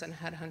firms and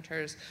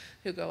headhunters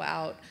who go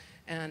out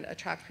and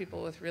attract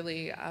people with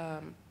really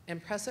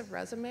impressive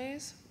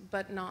resumes,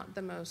 but not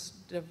the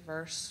most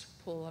diverse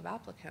pool of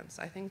applicants.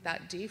 I think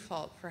that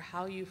default for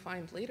how you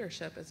find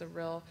leadership is a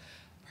real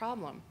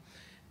problem.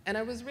 And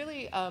I was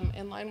really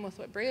in line with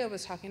what Bria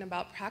was talking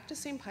about,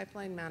 practicing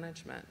pipeline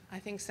management. I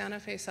think Santa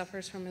Fe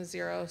suffers from a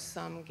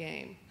zero-sum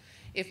game.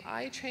 If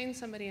I train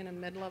somebody in a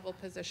mid-level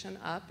position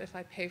up, if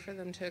I pay for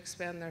them to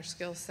expand their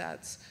skill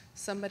sets,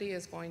 somebody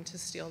is going to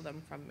steal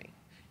them from me.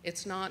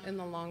 It's not in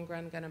the long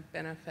run going to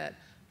benefit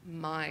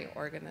my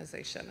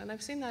organization. And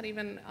I've seen that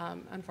even,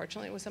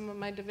 unfortunately, with some of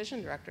my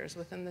division directors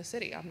within the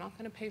city. I'm not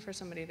going to pay for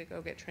somebody to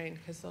go get trained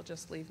because they'll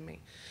just leave me.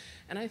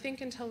 And I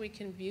think until we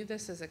can view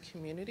this as a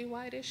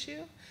community-wide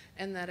issue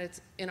and that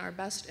it's in our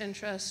best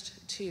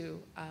interest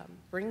to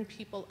bring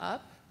people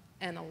up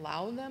and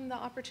allow them the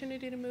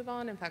opportunity to move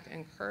on, in fact,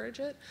 encourage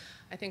it,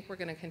 I think we're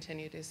going to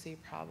continue to see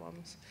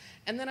problems.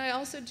 And then I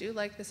also do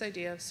like this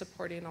idea of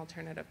supporting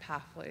alternative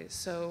pathways.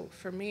 So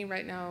for me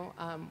right now,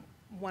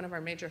 one of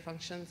our major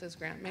functions is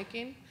grant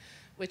making,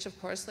 which of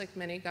course, like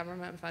many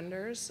government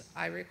funders,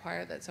 I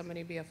require that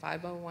somebody be a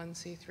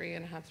 501c3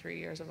 and have 3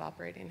 years of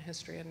operating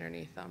history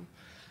underneath them.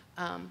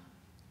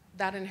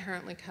 That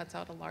inherently cuts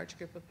out a large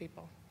group of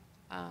people.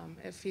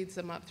 It feeds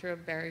them up through a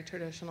very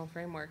traditional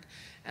framework.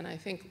 And I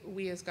think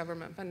we as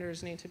government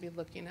funders need to be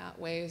looking at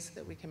ways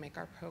that we can make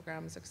our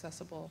programs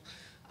accessible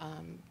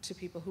to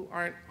people who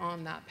aren't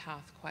on that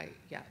path quite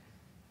yet.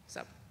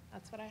 So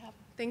that's what I have.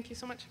 Thank you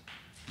so much.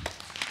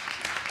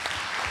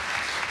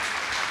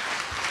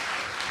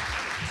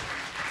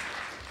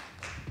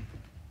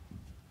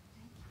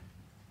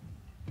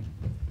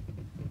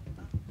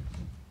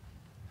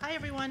 Hi,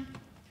 everyone.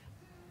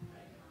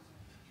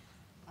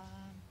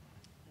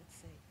 Let's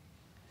see.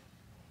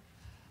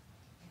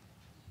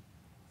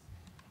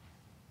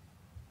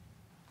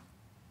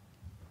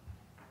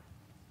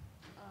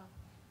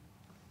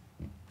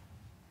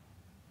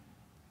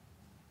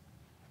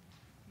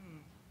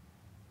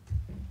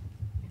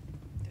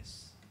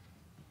 This.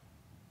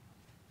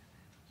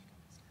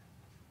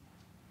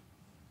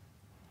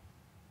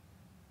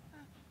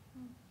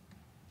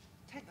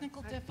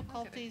 Technical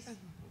difficulties.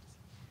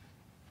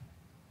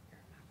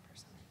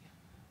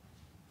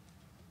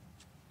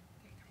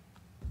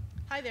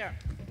 Hi there.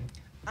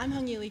 I'm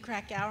Hungili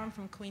Krakauer. I'm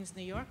from Queens,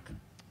 New York.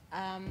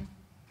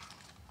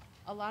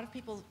 A lot of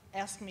people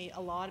ask me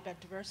a lot about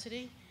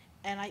diversity,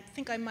 and I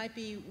think I might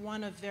be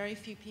one of very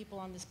few people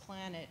on this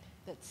planet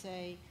that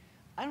say,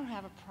 I don't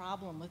have a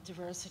problem with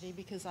diversity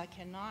because I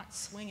cannot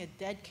swing a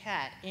dead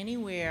cat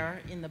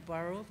anywhere in the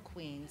borough of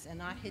Queens and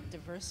not hit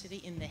diversity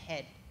in the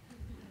head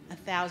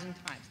 1,000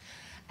 times.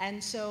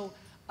 And so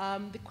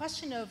the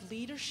question of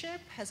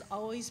leadership has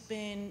always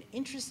been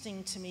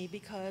interesting to me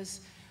because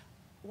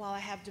while I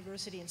have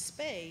diversity in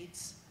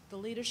spades, the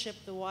leadership,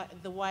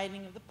 the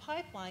widening of the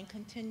pipeline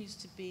continues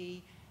to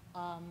be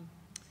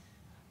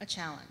a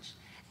challenge.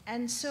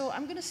 And so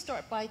I'm going to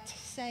start by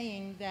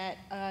saying that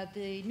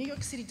the New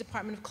York City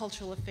Department of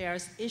Cultural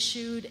Affairs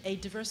issued a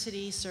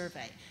diversity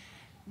survey,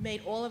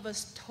 made all of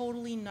us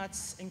totally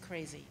nuts and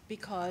crazy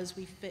because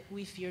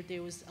we feared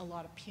there was a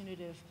lot of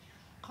punitive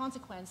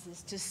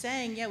consequences to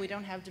saying, yeah, we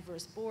don't have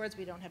diverse boards,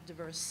 we don't have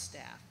diverse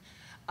staff.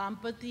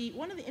 But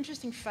one of the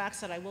interesting facts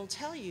that I will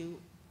tell you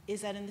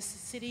is that in the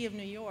city of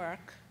New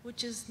York,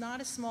 which is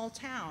not a small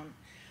town,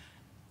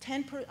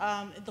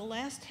 the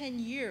last 10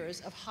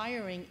 years of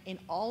hiring in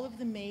all of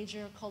the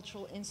major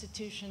cultural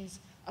institutions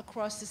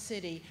across the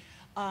city,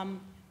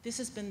 this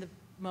has been the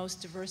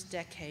most diverse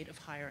decade of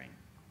hiring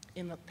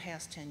in the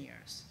past 10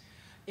 years.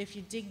 If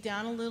you dig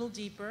down a little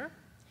deeper,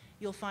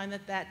 you'll find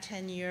that that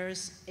 10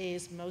 years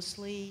is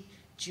mostly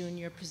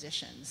junior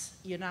positions.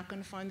 You're not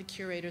going to find the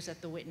curators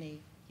at the Whitney.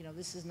 You know,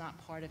 this is not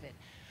part of it.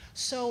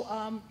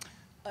 So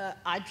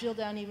I drilled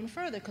down even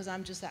further because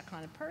I'm just that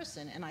kind of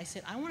person, and I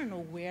said, I want to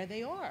know where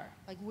they are.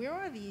 Like, where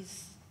are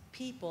these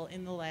people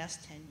in the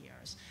last 10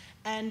 years?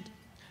 And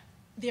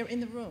they're in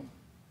the room.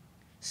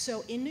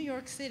 So in New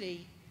York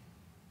City,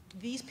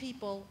 these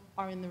people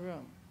are in the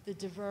room. The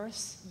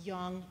diverse,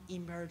 young,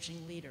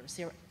 emerging leaders.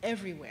 They're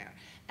everywhere.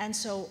 And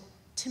so,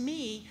 to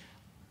me,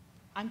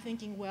 I'm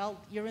thinking, well,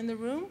 you're in the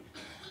room.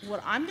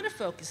 What I'm going to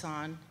focus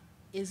on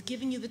is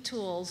giving you the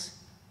tools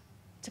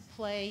to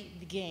play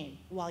the game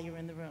while you're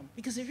in the room.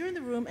 Because if you're in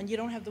the room and you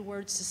don't have the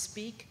words to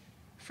speak,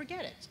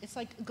 forget it. It's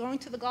like going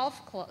to the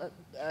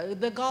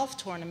golf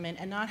tournament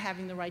and not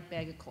having the right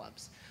bag of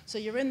clubs. So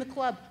you're in the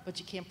club, but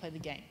you can't play the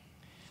game.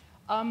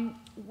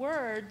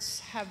 Words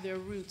have their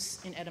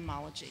roots in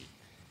etymology.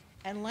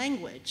 And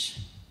language,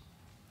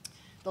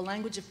 the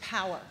language of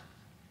power,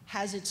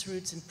 has its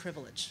roots in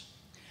privilege.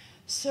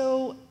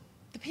 So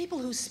the people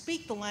who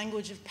speak the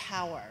language of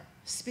power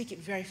speak it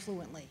very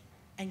fluently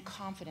and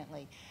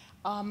confidently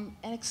and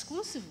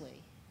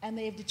exclusively, and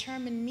they have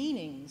determined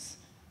meanings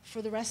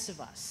for the rest of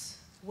us,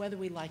 whether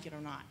we like it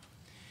or not.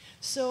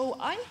 So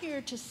I'm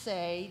here to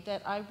say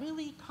that I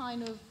really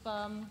kind of,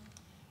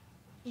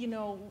 you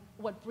know,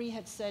 what Bree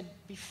had said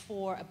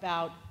before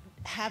about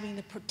having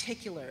the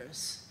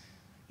particulars.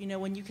 You know,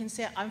 when you can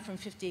say, I'm from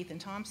 58th and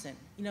Thompson,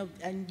 you know,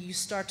 and you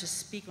start to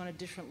speak on a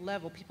different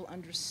level, people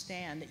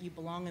understand that you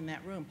belong in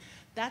that room.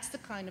 That's the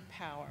kind of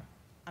power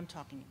I'm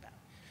talking about.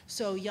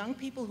 So young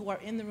people who are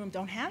in the room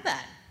don't have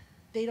that.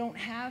 They don't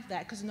have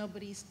that because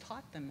nobody's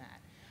taught them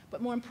that.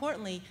 But more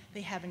importantly,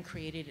 they haven't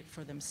created it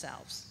for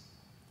themselves.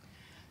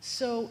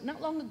 So not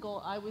long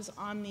ago, I was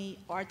on the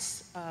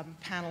arts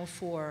panel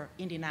for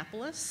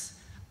Indianapolis.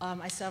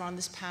 I sat on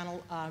this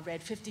panel,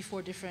 read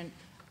 54 different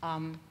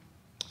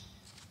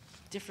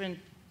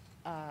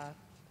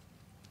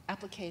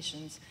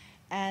applications,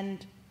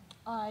 and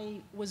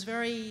I was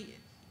very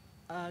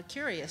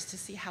curious to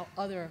see how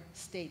other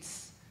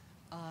states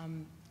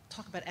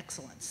talk about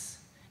excellence.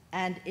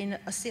 And in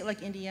a state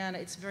like Indiana,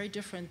 it's very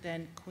different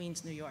than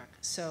Queens, New York.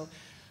 So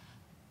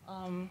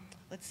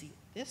let's see,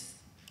 is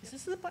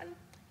this the button?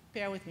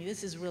 Bear with me,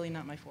 this is really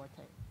not my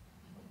forte.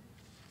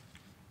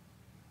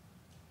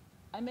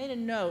 I made a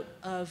note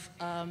of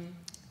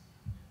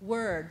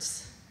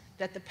words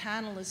that the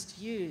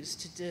panelists used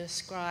to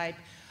describe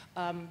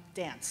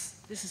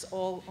dance. This is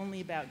all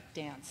only about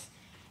dance.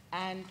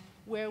 And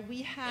where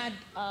we had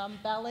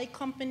ballet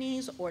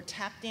companies or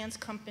tap dance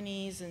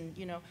companies, and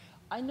you know,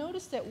 I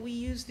noticed that we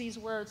use these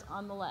words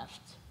on the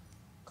left: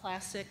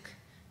 classic,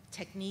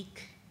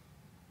 technique,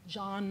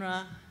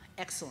 genre,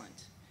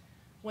 excellent.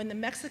 When the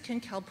Mexican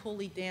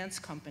Calpulli Dance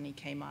Company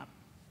came up,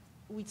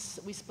 we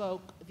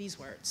spoke these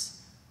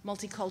words: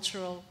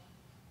 multicultural,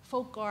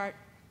 folk art,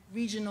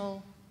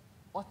 regional,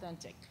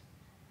 authentic.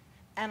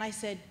 And I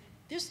said,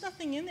 there's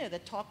nothing in there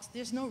that talks,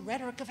 there's no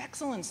rhetoric of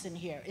excellence in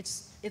here.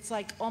 It's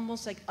like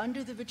almost like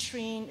under the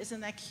vitrine,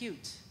 isn't that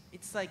cute?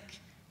 It's like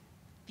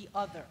the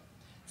other.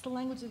 It's the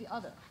language of the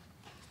other.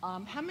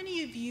 How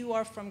many of you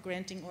are from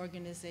granting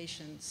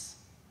organizations?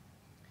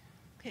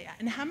 Okay,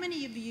 and how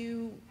many of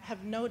you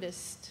have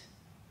noticed,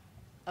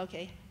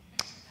 okay,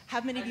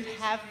 how many of you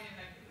have,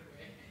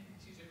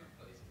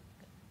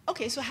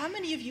 okay, so how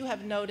many of you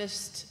have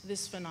noticed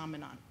this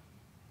phenomenon?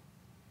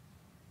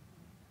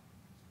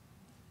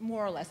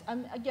 More or less.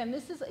 Again,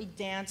 this is a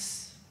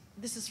dance,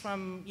 this is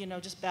from, you know,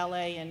 just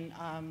ballet and,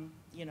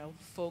 you know,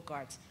 folk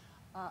arts.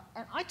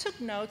 And I took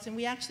notes, and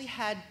we actually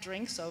had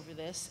drinks over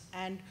this,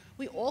 and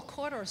we all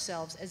caught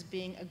ourselves as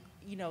being,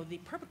 you know, the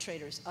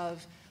perpetrators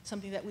of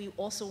something that we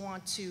also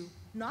want to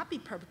not be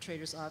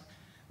perpetrators of,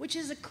 which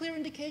is a clear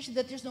indication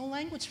that there's no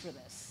language for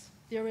this.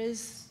 There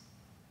is,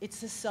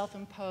 it's a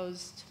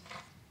self-imposed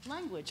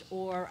language,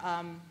 or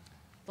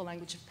the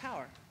language of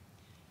power.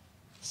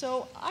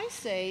 So I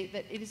say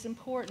that it is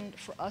important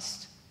for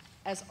us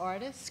as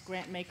artists,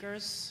 grant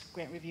makers,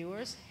 grant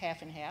reviewers,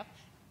 half and half,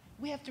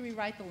 we have to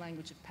rewrite the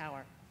language of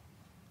power.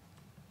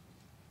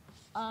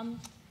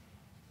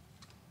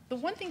 The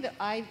one thing that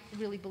I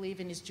really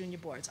believe in is junior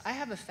boards. I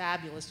have a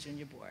fabulous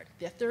junior board.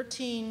 There are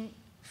 13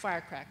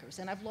 firecrackers,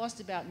 and I've lost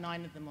about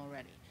 9 of them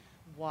already.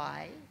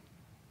 Why?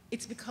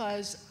 It's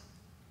because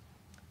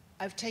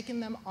I've taken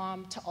them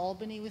to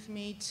Albany with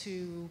me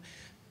to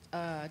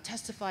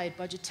testify at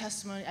budget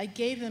testimony. I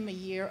gave them a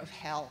year of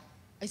hell.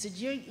 I said,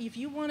 if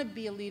you want to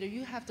be a leader,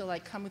 you have to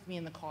like come with me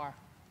in the car.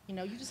 You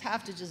know, you just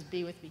have to just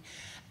be with me.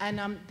 And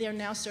they're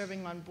now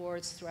serving on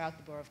boards throughout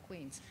the Borough of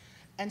Queens.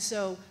 And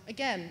so,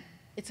 again,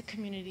 it's a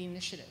community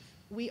initiative.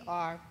 We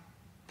are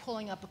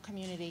pulling up a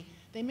community.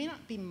 They may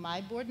not be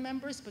my board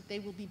members, but they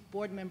will be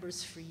board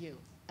members for you.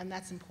 And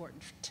that's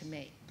important to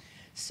me.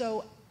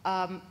 So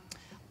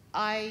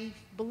I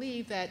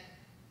believe that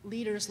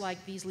leaders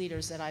like these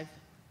leaders that I've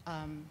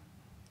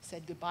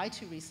said goodbye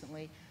to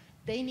recently,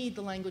 they need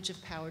the language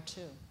of power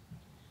too.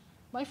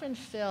 My friend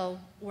Phil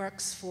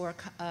works for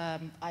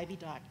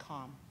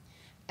Ivy.com,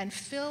 and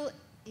Phil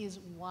is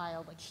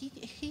wild. Like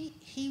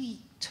he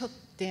took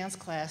dance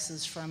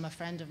classes from a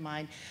friend of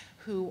mine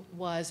who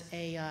was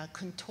a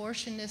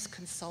contortionist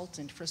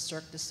consultant for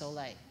Cirque du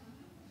Soleil.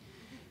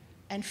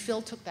 And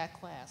Phil took that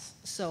class.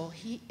 So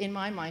he, in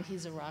my mind,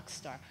 he's a rock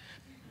star.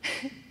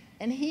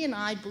 And he and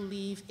I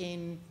believe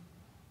in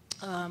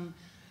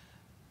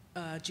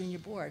junior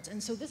boards.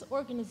 And so this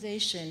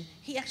organization,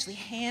 he actually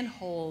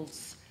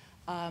handholds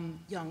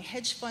young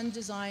hedge fund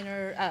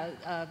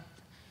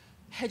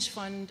hedge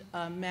fund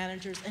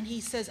managers, and he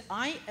says,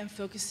 I am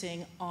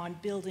focusing on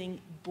building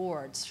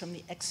boards from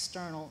the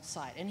external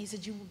side. And he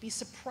said, you will be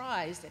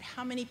surprised at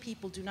how many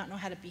people do not know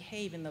how to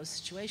behave in those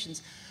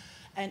situations.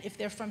 And if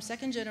they're from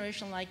second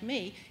generation like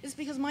me, it's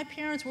because my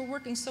parents were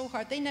working so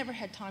hard, they never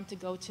had time to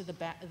go to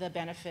the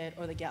benefit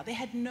or the gala. They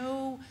had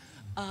no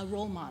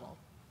role model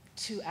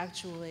to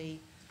actually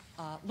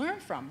learn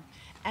from.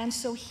 And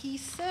so he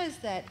says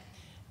that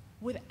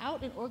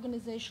without an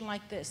organization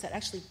like this that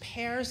actually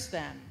pairs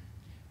them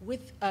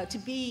with, to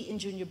be in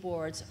junior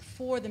boards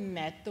for the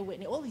Met, the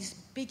Whitney, all these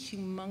big,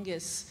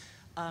 humongous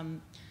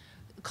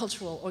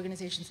cultural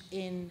organizations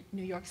in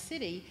New York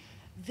City,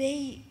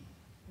 they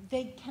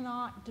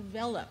cannot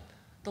develop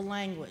the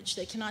language,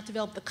 they cannot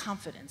develop the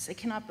confidence, they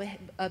cannot,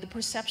 the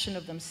perception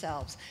of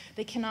themselves,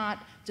 they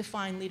cannot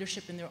define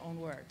leadership in their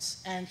own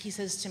words. And he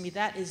says to me,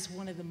 that is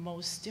one of the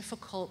most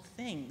difficult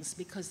things,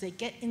 because they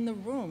get in the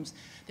rooms,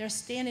 they're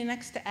standing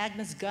next to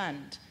Agnes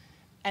Gund,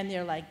 and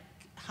they're like,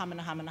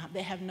 hamana, hamana,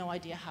 they have no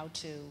idea how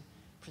to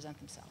present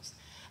themselves.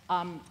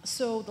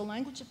 So the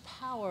language of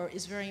power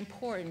is very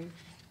important.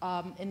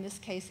 In this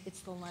case,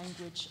 it's the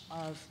language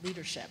of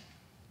leadership.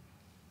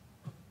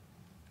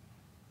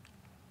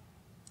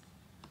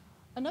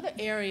 Another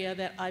area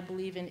that I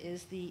believe in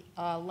is the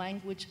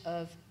language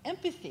of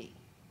empathy.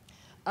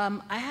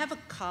 I have a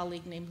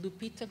colleague named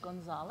Lupita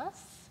Gonzalez,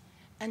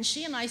 and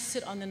she and I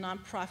sit on the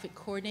Nonprofit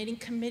Coordinating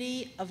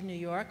Committee of New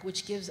York,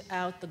 which gives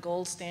out the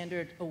Gold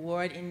Standard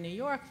Award in New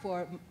York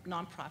for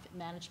nonprofit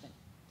management.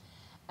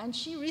 And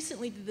she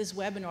recently did this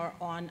webinar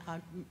on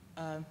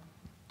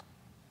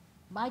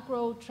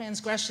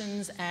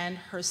micro-transgressions and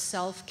her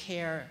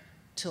self-care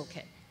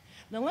toolkit.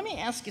 Now let me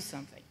ask you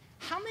something.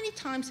 How many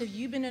times have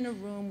you been in a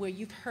room where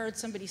you've heard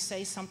somebody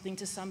say something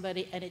to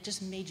somebody and it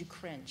just made you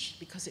cringe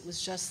because it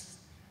was just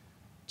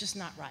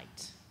not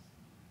right?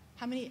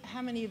 How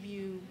many of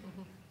you,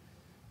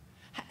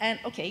 and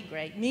okay,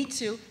 great, me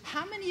too.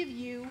 How many of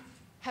you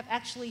have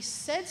actually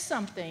said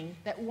something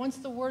that once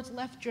the words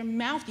left your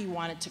mouth, you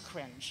wanted to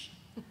cringe?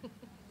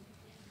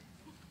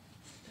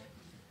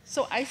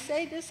 So I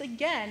say this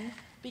again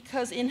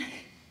because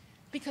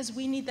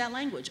we need that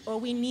language, or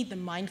we need the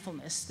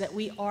mindfulness that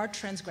we are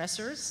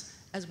transgressors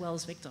as well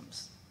as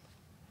victims.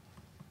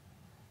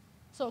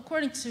 So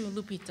according to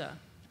Lupita,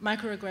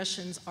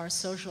 microaggressions are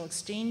social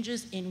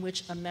exchanges in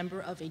which a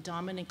member of a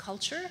dominant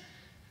culture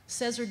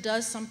says or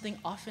does something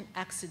often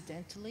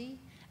accidentally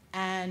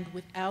and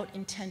without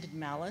intended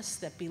malice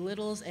that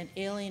belittles and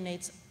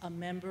alienates a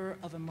member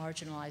of a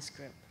marginalized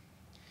group.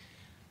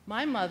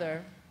 My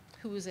mother,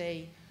 who was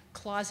a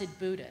closet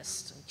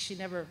Buddhist, she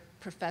never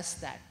professed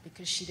that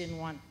because she didn't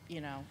want,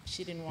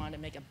 she didn't want to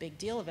make a big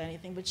deal of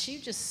anything, but she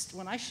just,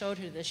 when I showed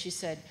her this, she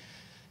said,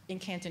 in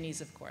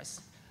Cantonese of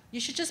course, you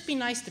should just be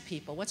nice to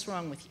people, what's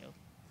wrong with you?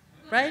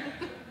 Right?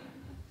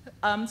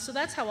 So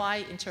that's how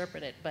I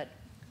interpret it, but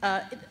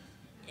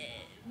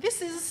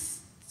this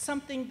is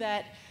something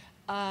that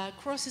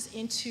crosses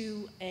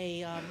into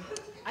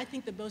I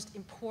think the most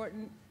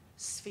important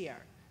sphere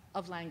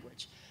of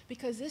language,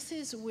 because this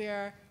is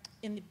where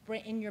in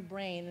your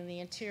brain, in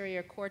the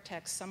anterior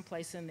cortex,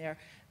 someplace in there,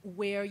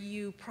 where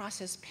you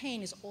process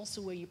pain is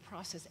also where you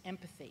process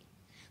empathy.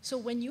 So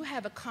when you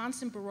have a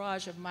constant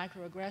barrage of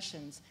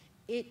microaggressions,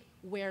 it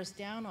wears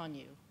down on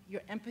you.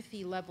 Your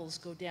empathy levels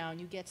go down,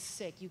 you get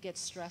sick, you get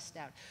stressed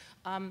out.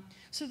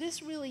 So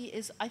this really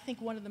is, I think,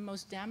 one of the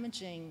most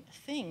damaging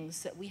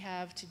things that we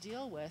have to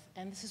deal with,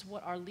 and this is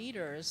what our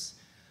leaders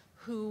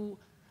who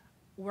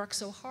work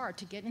so hard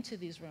to get into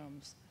these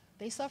rooms,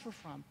 they suffer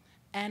from.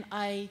 And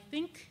I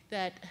think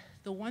that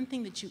the one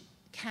thing that you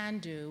can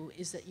do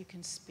is that you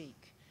can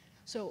speak.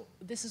 So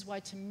this is why,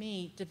 to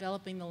me,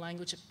 developing the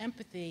language of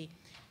empathy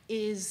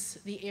is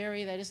the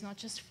area that is not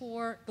just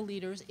for the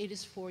leaders, it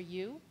is for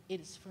you, it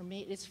is for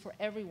me, it is for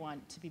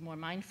everyone to be more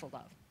mindful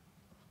of.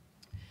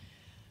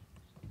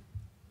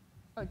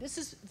 Oh, this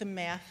is the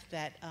math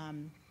that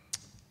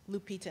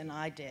Lupita and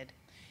I did.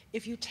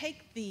 If you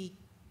take the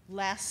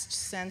last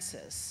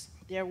census,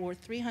 there were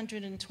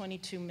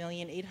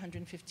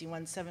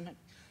 322,851,700,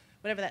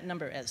 whatever that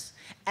number is.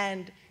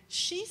 And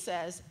she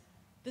says,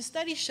 the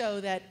studies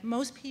show that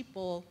most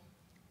people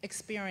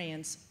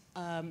experience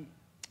an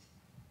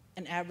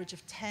average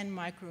of 10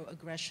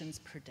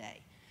 microaggressions per day.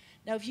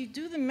 Now, if you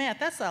do the math,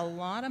 that's a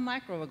lot of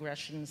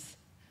microaggressions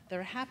that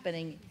are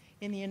happening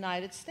in the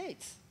United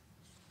States.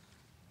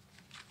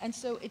 And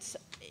so it's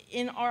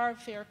in our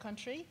fair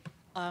country,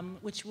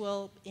 which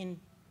will, in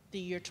the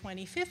year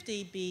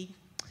 2050, be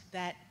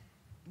that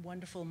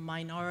wonderful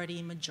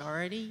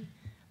minority-majority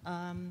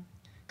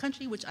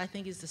country, which I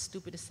think is the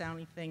stupidest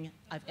sounding thing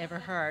I've ever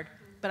heard.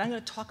 But I'm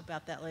going to talk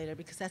about that later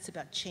because that's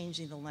about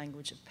changing the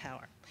language of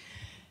power.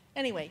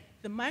 Anyway,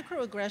 the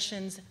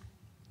microaggressions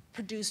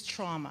produce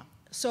trauma.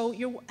 So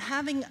you're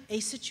having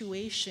a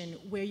situation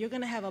where you're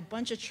going to have a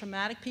bunch of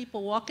traumatic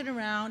people walking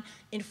around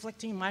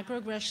inflicting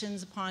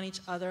microaggressions upon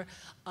each other,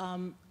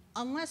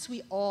 unless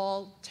we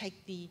all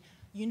take the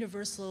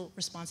universal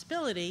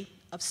responsibility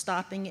of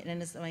stopping it,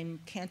 and as my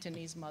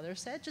Cantonese mother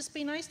said, just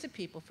be nice to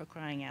people, for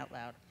crying out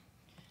loud.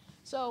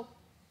 So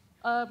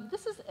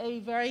This is a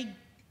very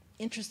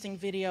interesting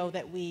video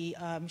that we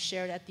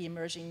shared at the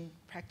Emerging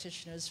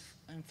Practitioners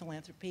in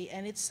Philanthropy,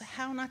 and it's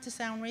how not to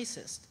sound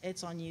racist.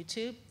 It's on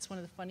YouTube. It's one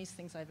of the funniest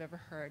things I've ever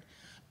heard.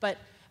 But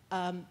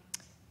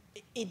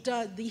he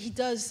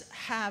does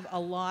have a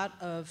lot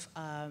of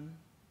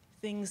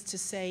things to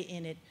say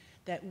in it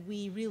that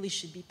we really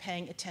should be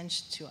paying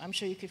attention to. I'm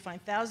sure you could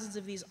find thousands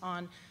of these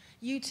on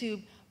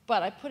YouTube,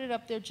 but I put it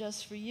up there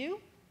just for you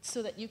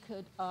so that you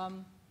could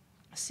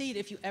see it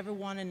if you ever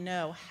want to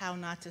know how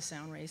not to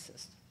sound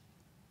racist.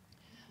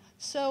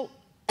 So,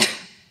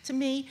 to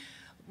me,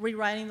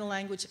 rewriting the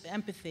language of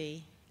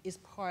empathy is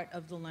part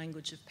of the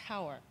language of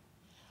power.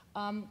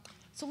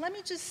 So let me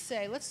just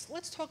say,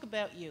 let's talk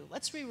about you.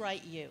 Let's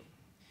rewrite you.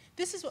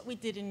 This is what we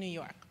did in New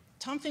York.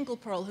 Tom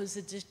Finkelpearl, who's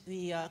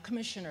the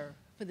commissioner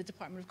for the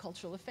Department of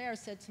Cultural Affairs,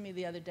 said to me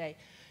the other day,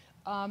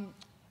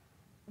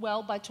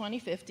 well, by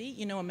 2050,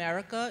 you know,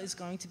 America is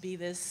going to be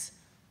this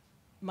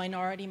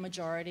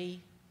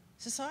minority-majority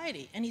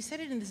society. And he said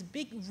it in this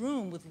big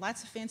room with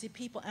lots of fancy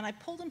people, and I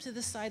pulled him to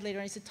the side later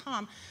and I said,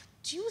 Tom,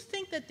 do you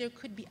think that there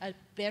could be a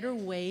better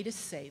way to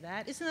say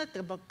that? Isn't that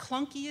the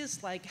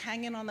clunkiest, like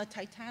hanging on the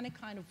Titanic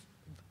kind of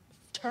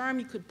term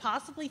you could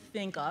possibly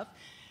think of?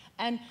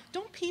 And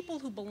don't people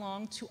who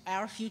belong to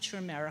our future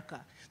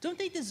America, don't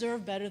they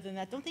deserve better than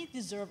that? Don't they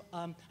deserve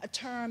a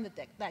term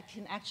that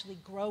can actually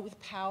grow with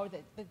power,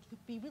 that would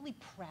be really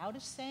proud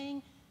of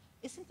saying?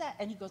 Isn't that?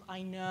 And he goes,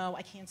 I know,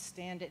 I can't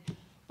stand it,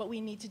 but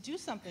we need to do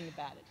something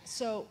about it.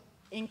 So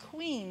in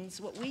Queens,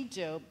 what we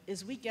do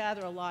is we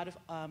gather a lot of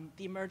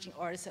the emerging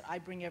artists that I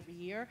bring every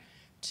year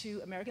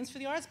to Americans for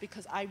the Arts,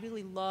 because I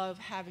really love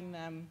having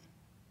them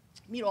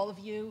meet all of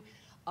you.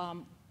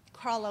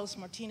 Carlos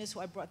Martinez, who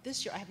I brought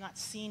this year, I have not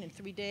seen in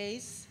 3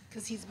 days,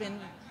 because he's been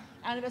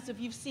out of it. So if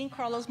you've seen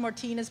Carlos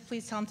Martinez,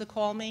 please tell him to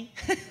call me.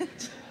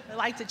 I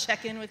like to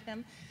check in with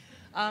him.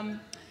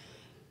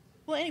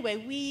 Well, anyway,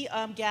 we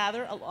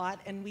gather a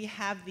lot, and we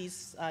have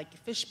these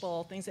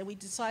fishbowl things, and we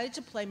decided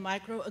to play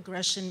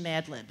microaggression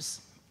Mad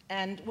Libs.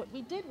 And what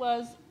we did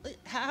was,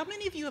 how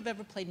many of you have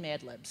ever played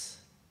Mad Libs?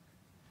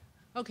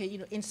 Okay, you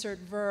know, insert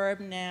verb,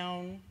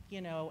 noun,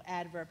 you know,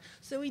 adverb.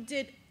 So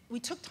we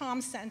took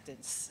Tom's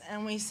sentence,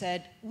 and we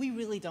said, we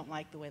really don't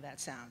like the way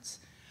that sounds.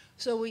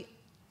 So we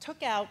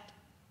took out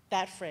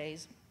that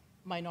phrase,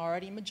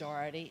 minority,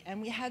 majority,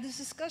 and we had this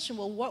discussion,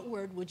 well, what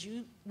word would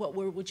you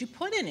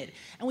put in it?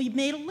 And we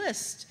made a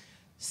list.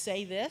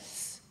 Say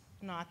this,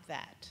 not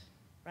that,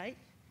 right?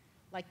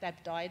 Like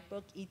that diet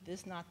book, eat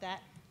this, not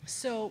that.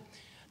 So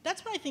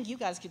that's what I think you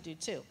guys could do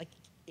too. Like,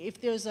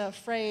 if there's a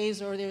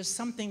phrase or there's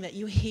something that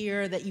you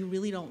hear that you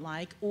really don't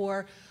like,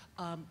 or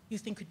you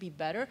think could be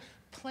better,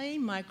 play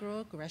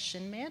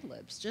microaggression Mad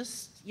Libs.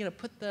 Just, you know,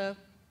 put the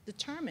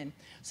term in.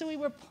 So we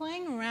were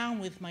playing around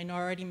with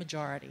minority,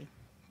 majority.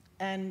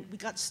 And we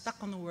got stuck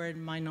on the word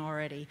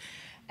minority,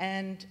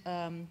 and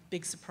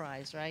big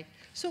surprise, right?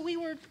 So we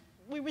were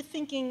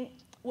thinking,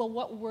 well,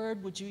 what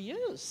word would you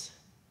use?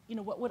 You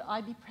know, what would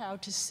I be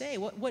proud to say?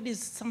 What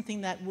is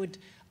something that would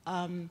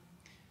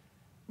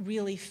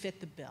really fit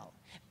the bill?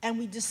 And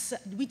we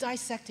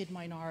dissected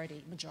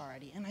minority,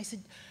 majority, and I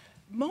said,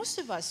 most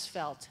of us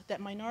felt that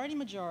minority,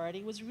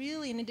 majority was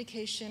really an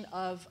indication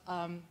of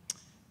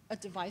a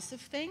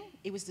divisive thing.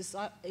 It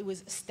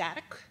was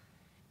static.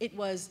 It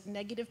was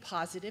negative,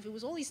 positive. It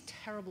was all these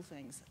terrible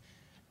things.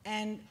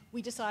 And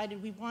we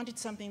decided we wanted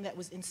something that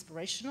was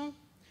inspirational.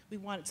 We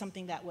wanted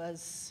something that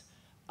was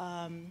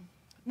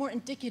more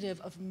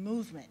indicative of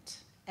movement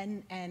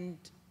and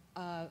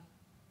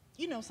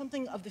you know,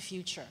 something of the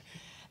future.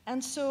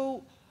 And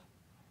so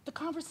the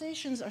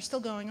conversations are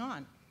still going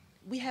on.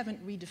 We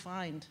haven't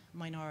redefined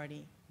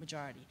minority,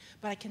 majority.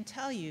 But I can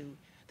tell you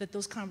that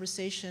those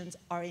conversations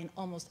are in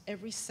almost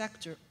every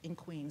sector in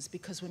Queens,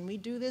 because when we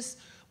do this,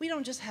 we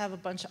don't just have a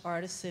bunch of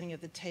artists sitting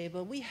at the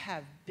table. We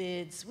have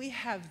bids, we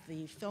have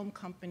the film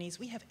companies,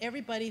 we have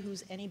everybody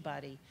who's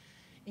anybody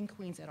in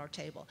Queens at our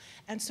table.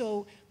 And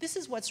so this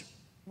is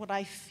what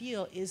I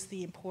feel is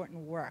the important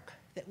work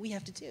that we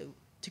have to do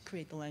to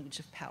create the language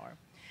of power.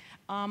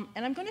 And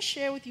I'm going to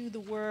share with you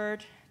the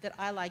word that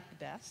I like the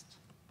best.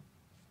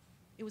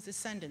 It was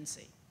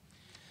ascendancy.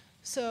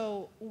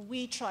 So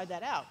we tried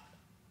that out.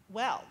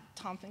 Well,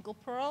 Tom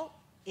Finkelpearl,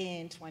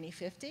 in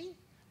 2050,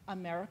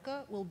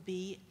 America will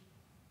be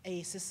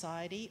a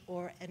society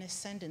or an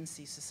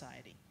ascendancy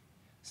society.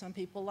 Some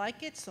people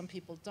like it, some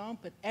people don't,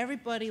 but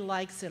everybody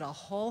likes it a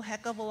whole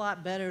heck of a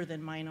lot better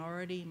than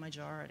minority,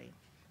 majority.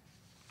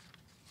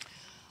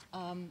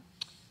 And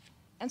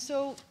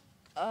so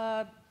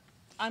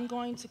I'm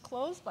going to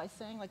close by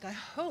saying, like, I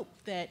hope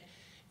that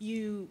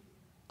you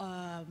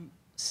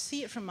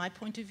see it from my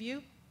point of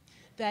view,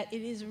 that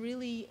it is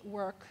really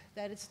work,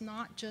 that it's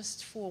not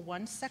just for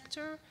one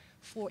sector,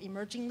 for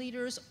emerging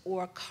leaders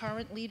or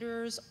current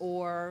leaders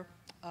or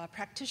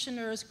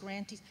practitioners,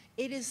 grantees.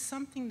 It is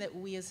something that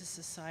we as a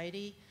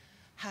society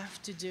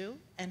have to do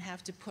and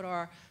have to put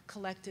our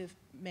collective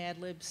Mad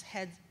Libs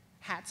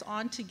hats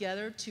on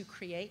together to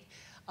create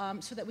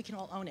so that we can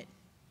all own it.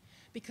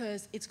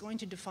 because it's going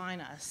to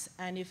define us.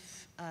 And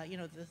if, you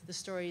know, the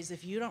story is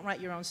if you don't write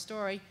your own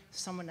story,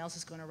 someone else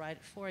is going to write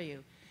it for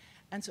you.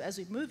 And so as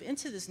we move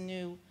into this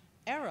new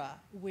era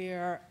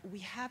where we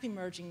have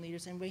emerging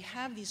leaders and we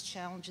have these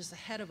challenges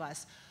ahead of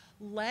us,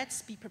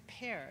 let's be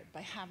prepared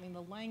by having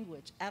the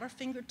language at our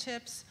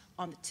fingertips,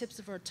 on the tips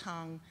of our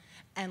tongue,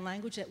 and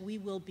language that we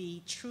will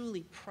be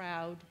truly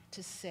proud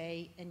to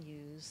say and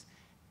use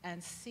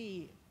and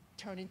see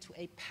turn into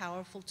a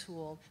powerful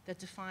tool that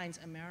defines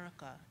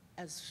America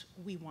as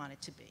we want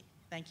it to be.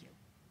 Thank you.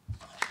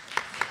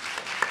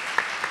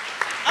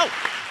 Oh,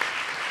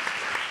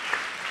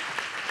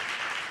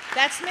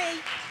 that's me.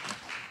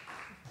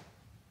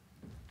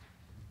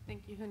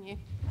 Thank you, Hunye.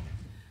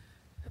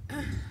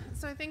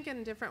 So I think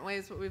in different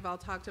ways what we've all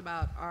talked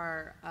about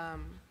are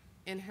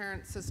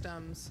inherent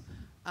systems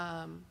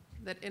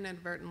that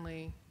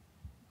inadvertently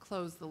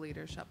close the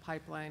leadership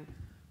pipeline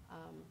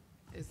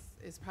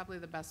is probably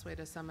the best way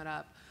to sum it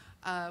up.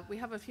 We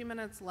have a few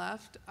minutes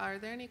left. Are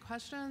there any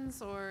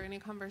questions or any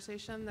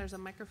conversation? There's a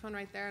microphone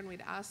right there, and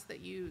we'd ask that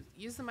you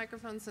use the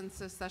microphone since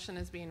this session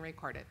is being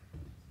recorded.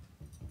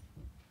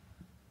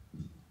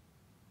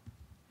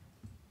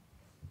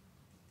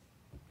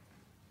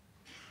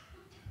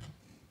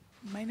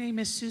 My name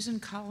is Susan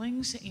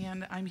Collings,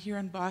 and I'm here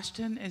in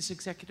Boston as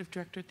Executive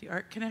Director at the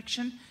Art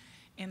Connection,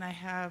 and I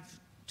have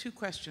two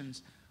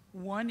questions.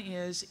 One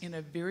is, in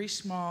a very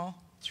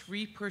small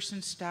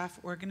 3-person staff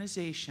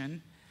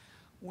organization,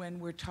 when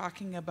we're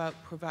talking about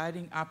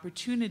providing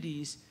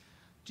opportunities,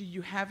 do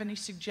you have any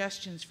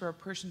suggestions for a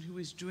person who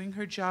is doing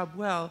her job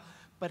well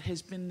but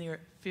has been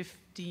there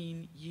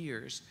 15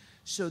 years,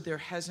 so there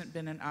hasn't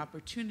been an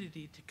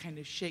opportunity to kind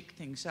of shake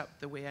things up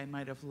the way I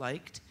might have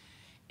liked?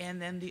 And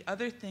then the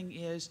other thing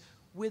is,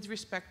 with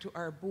respect to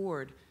our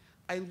board,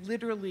 I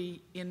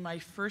literally, in my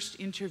first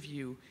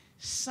interview,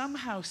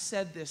 somehow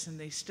said this, and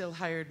they still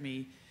hired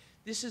me.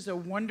 This is a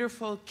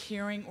wonderful,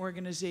 caring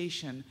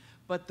organization,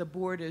 but the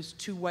board is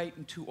too white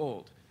and too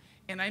old.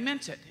 And I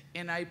meant it.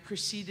 And I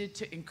proceeded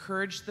to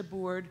encourage the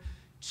board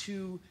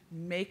to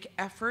make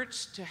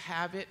efforts to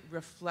have it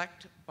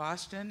reflect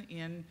Boston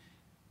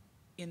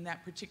in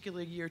that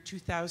particular year,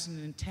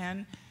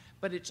 2010.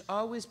 But it's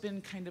always been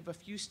kind of a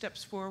few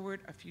steps forward,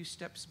 a few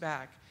steps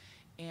back.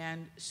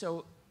 And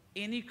so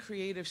any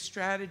creative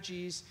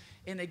strategies,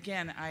 and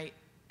again, I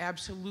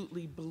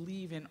absolutely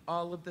believe in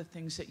all of the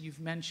things that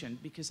you've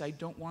mentioned because I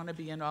don't want to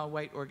be an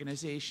all-white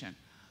organization.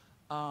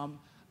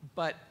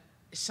 But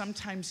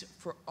sometimes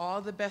for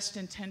all the best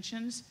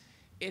intentions,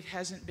 it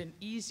hasn't been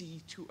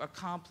easy to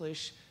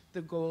accomplish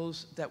the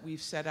goals that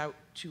we've set out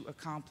to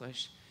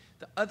accomplish.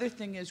 The other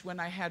thing is when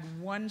I had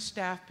one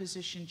staff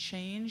position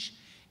change,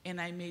 and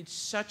I made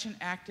such an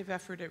active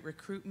effort at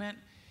recruitment,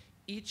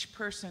 each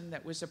person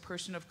that was a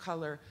person of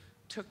color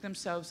took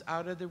themselves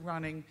out of the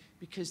running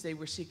because they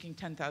were seeking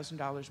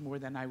 $10,000 more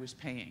than I was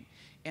paying.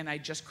 And I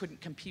just couldn't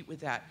compete with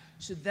that.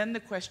 So then the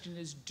question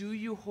is, do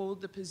you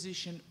hold the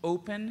position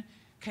open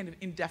kind of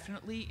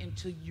indefinitely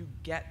until you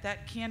get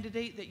that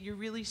candidate that you're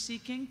really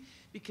seeking?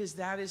 Because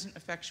that isn't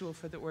effectual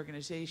for the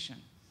organization.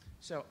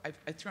 So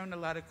I've thrown a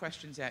lot of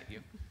questions at you.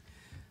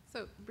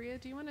 So, Bria,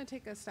 do you want to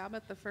take a stab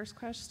at the first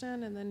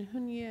question? And then,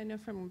 Hunye, I know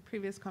from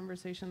previous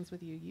conversations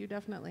with you, you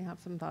definitely have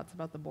some thoughts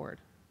about the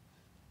board.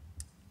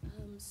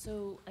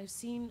 So I've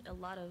seen a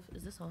lot of,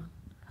 is this on?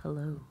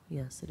 Hello,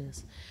 yes, it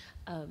is.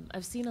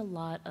 I've seen a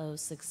lot of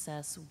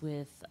success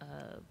with,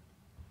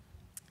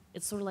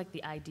 it's sort of like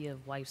the idea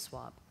of wife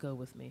swap, go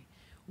with me,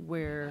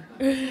 where,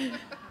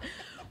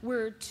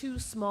 where two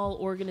small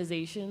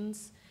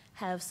organizations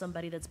have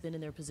somebody that's been in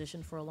their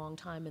position for a long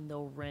time and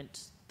they'll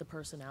rent the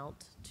person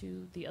out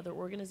to the other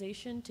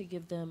organization to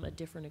give them a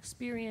different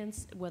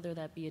experience, whether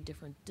that be a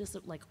different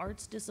like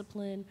arts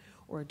discipline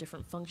or a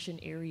different function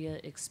area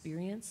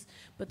experience,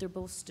 but they're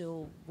both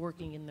still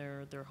working in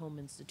their home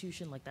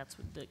institution. Like that's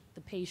what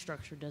the pay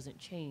structure doesn't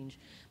change,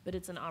 but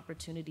it's an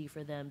opportunity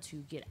for them to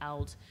get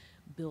out,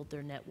 build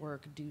their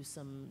network, do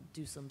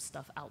some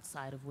stuff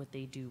outside of what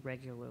they do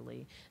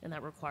regularly, and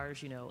that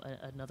requires, you know,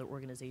 another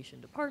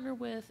organization to partner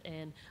with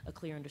and a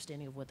clear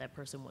understanding of what that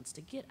person wants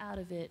to get out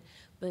of it.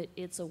 But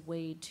it's a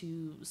way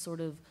to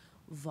sort of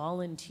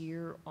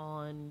volunteer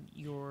on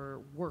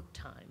your work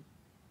time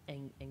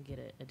and get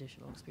an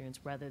additional experience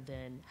rather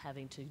than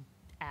having to,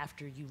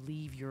 after you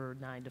leave your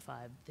 9 to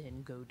 5,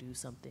 then go do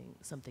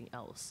something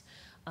else.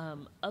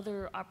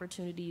 Other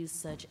opportunities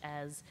such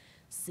as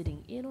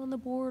sitting in on the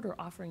board or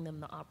offering them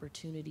the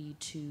opportunity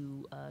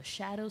to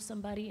shadow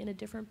somebody in a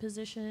different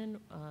position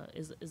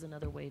is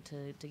another way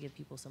to give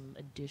people some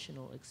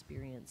additional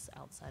experience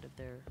outside of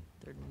their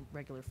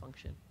regular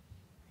function.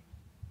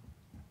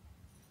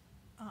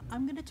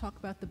 I'm going to talk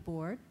about the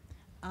board.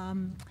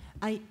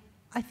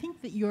 I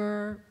think that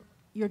you're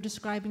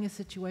describing a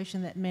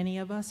situation that many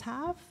of us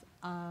have,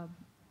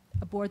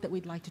 a board that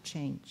we'd like to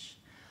change.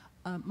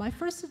 My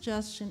first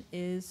suggestion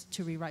is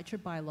to rewrite your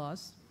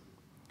bylaws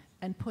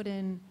and put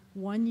in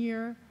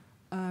 1-year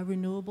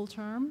renewable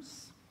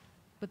terms,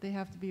 but they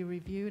have to be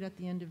reviewed at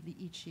the end of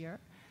each year.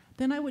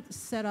 Then I would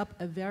set up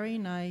a very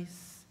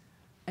nice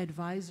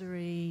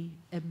Advisory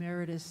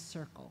Emeritus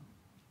Circle.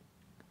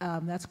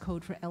 That's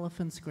code for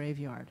Elephant's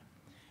Graveyard.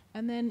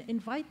 And then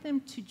invite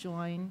them to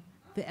join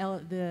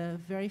the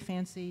very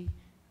fancy,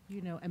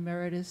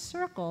 Emeritus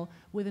Circle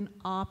with an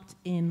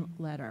opt-in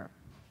letter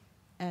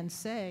and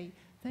say,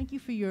 thank you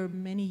for your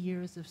many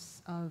years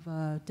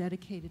of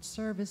dedicated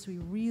service. We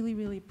really,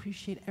 really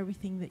appreciate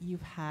everything that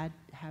you've have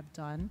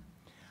done.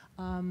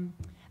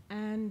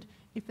 And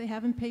if they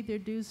haven't paid their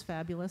dues,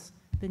 fabulous,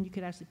 then you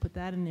could actually put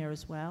that in there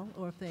as well.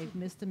 Or if they've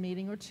missed a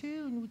meeting or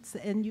two,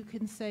 and you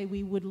can say,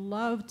 we would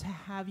love to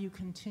have you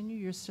continue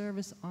your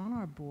service on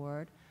our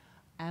board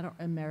at our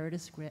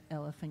Emeritus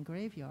Elephant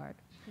Graveyard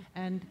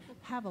and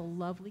have a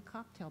lovely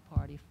cocktail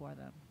party for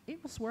them.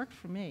 It was worked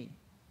for me.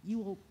 You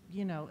will,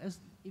 if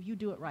you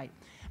do it right.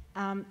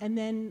 And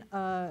then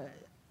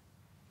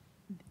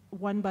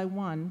one by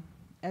one,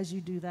 as you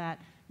do that,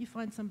 you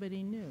find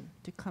somebody new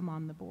to come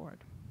on the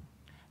board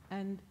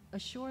and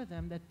assure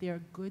them that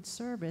their good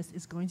service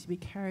is going to be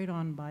carried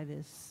on by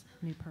this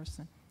new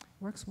person.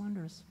 Works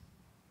wonders.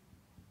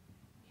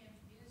 And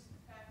is the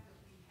fact that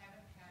we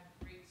haven't had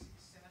great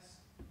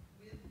success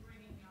with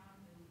bringing on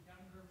the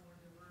younger, more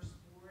diverse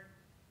board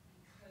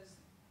because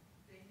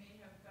they may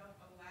have felt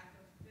a lack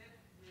of fit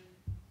with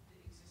the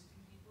existing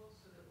people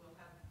so that we'll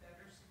have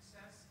better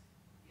success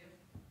if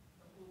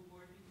the whole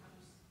board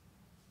becomes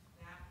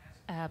that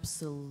as a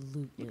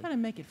Absolutely. You gotta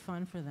make it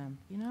fun for them,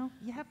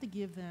 You have to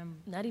give them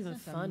Not even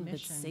sense of fun, but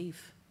mission.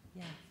 safe.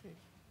 Yeah.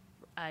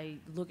 I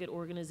look at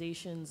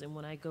organizations, and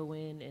when I go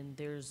in and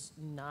there's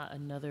not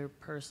another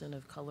person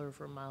of color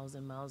for miles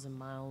and miles and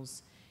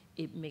miles,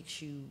 it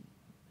makes you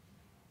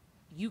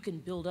can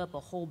build up a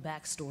whole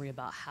backstory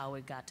about how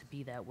it got to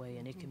be that way,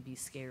 and it can be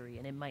scary,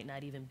 and it might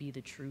not even be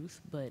the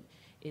truth, but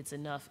it's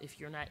enough if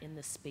you're not in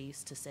the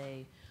space to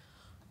say,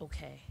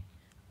 okay,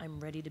 I'm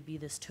ready to be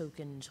this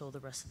token until the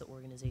rest of the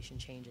organization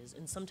changes.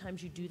 And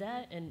sometimes you do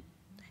that, and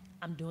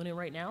I'm doing it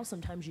right now.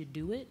 Sometimes you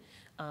do it,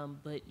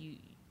 but you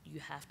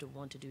have to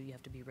want to do it. You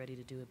have to be ready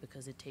to do it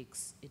because it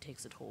takes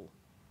a toll.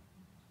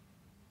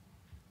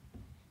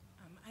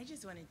 I'm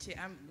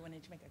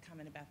wanted to make a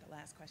comment about the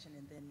last question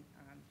and then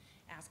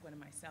ask one of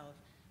myself.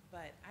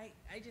 But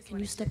I just Can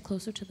you step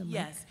closer to the mic?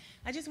 Yes,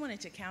 I just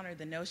wanted to counter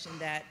the notion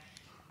that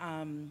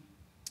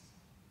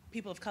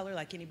people of color,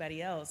 like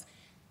anybody else,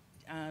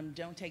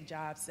 don't take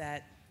jobs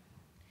that,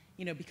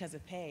 because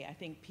of pay. I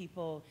think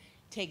people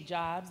take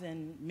jobs,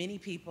 and many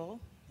people,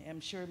 I'm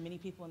sure many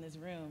people in this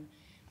room,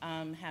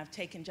 have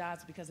taken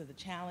jobs because of the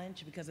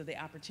challenge, because of the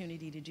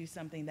opportunity to do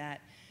something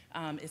that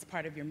is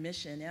part of your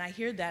mission. And I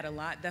hear that a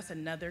lot. That's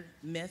another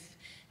myth,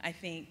 I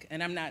think,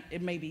 and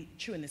it may be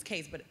true in this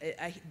case, but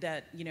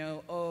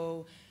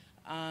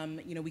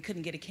we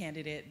couldn't get a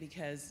candidate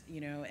because,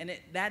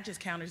 that just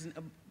counters.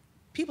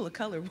 People of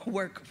color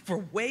work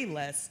for way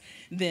less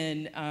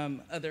than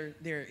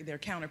their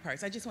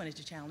counterparts. I just wanted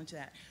to challenge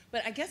that.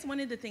 But I guess one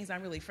of the things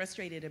I'm really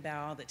frustrated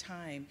about all the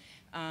time,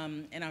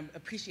 and I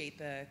appreciate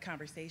the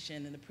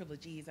conversation and the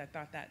privileges, I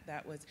thought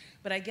that was,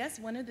 but I guess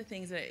one of the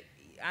things that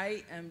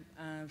I am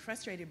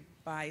frustrated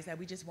by is that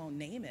we just won't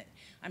name it.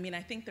 I mean,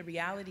 I think the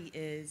reality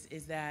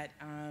is that,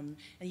 Tom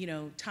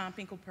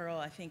Finkelpearl,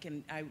 I think,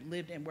 and I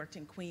lived and worked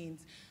in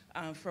Queens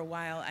for a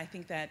while. I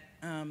think that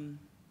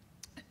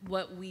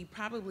what we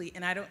probably,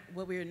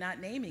 what we're not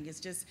naming is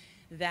just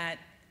that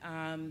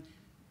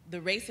the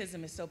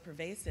racism is so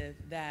pervasive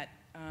that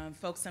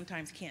folks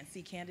sometimes can't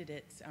see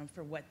candidates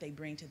for what they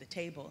bring to the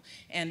table.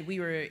 And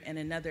we were in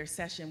another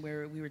session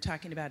where we were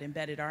talking about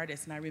embedded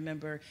artists, and I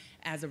remember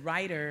as a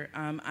writer,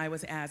 I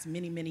was asked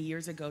many, many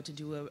years ago to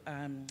do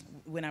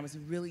when I was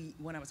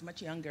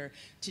much younger,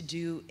 to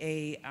do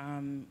a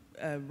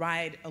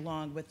ride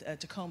along with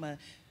Tacoma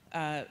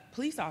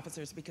police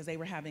officers because they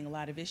were having a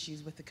lot of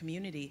issues with the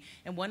community.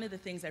 And one of the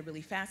things that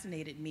really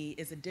fascinated me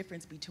is the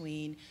difference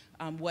between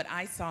what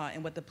I saw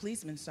and what the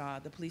policemen saw.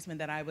 The policemen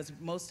that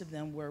most of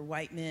them were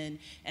white men,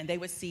 and they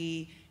would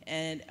see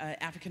an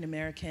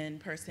African-American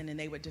person and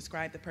they would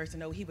describe the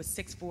person, he was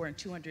 6'4" and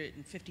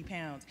 250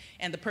 pounds.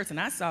 And the person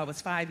I saw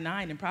was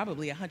 5'9" and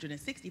probably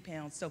 160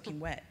 pounds soaking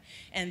wet.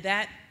 And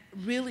that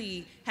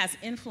really has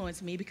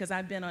influenced me because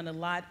I've been on a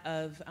lot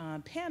of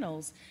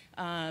panels,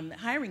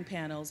 hiring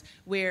panels,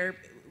 where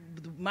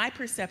my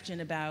perception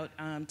about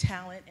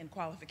talent and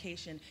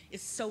qualification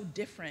is so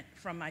different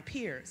from my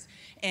peers.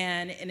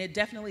 And it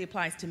definitely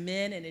applies to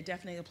men, and it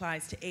definitely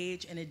applies to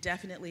age, and it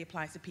definitely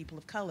applies to people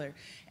of color.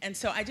 And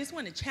so I just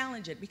want to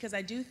challenge it because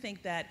I do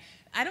think that,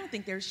 I don't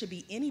think there should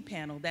be any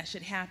panel that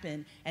should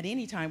happen at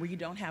any time where you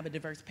don't have a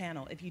diverse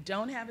panel. If we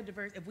don't have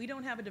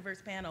a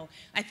diverse panel,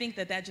 I think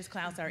that just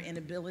clouds our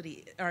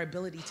ability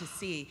to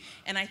see.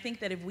 And I think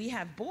that if we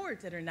have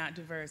boards that are not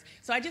diverse,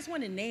 so I just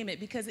want to name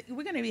it because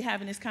we're going to be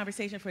having this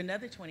conversation for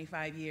another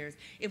 25 years.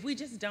 If we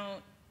just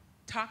don't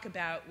talk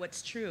about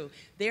what's true,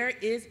 there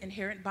is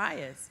inherent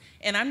bias.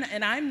 And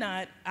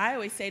I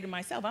always say to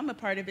myself, I'm a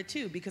part of it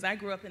too, because I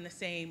grew up in the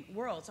same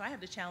world. So I have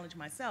to challenge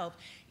myself,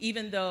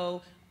 even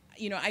though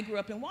I grew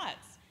up in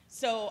Watts.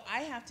 So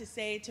I have to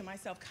say to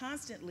myself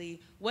constantly,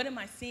 what am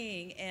I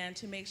seeing? And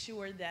to make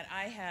sure that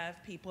I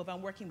have people, if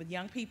I'm working with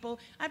young people,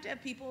 I have to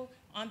have people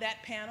on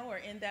that panel or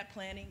in that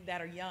planning that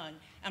are young.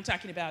 I'm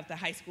talking about the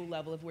high school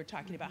level if we're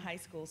talking about high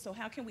school. So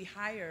how can we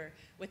hire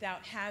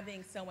without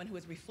having someone who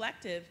is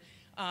reflective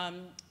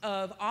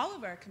of all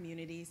of our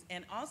communities,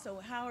 and also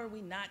how are we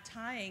not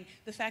tying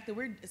the fact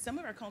that some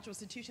of our cultural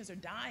institutions are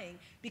dying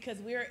because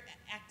we're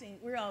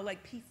all like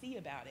PC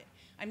about it.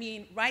 I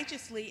mean,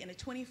 righteously in the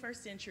 21st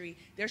century,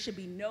 there should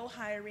be no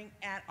hiring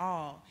at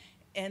all.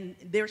 And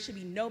there should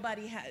be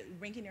nobody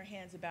wringing their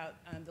hands about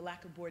the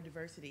lack of board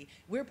diversity.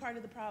 We're part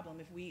of the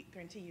problem if we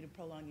continue to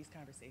prolong these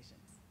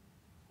conversations.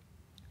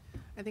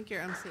 I think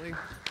you're absolutely.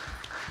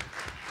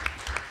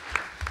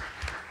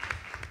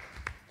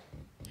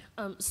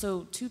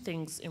 So 2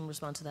 things in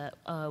response to that.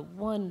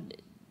 One,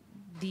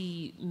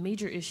 the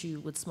major issue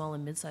with small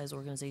and mid-sized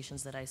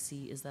organizations that I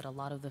see is that a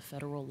lot of the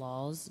federal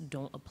laws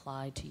don't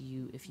apply to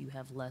you if you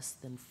have less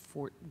than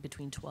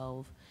between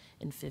 12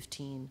 and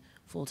 15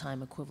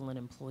 full-time equivalent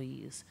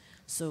employees.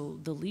 So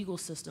the legal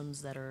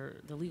systems the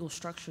legal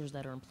structures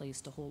that are in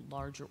place to hold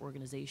larger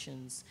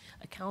organizations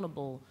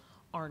accountable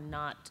are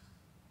not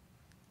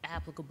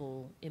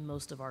applicable in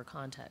most of our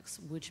contexts,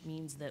 which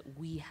means that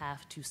we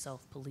have to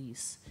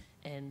self-police.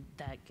 And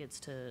that gets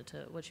to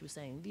what she was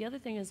saying. The other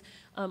thing is,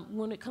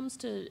 when it comes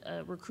to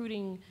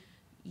recruiting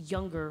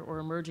younger or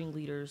emerging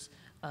leaders,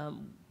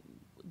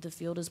 the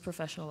field is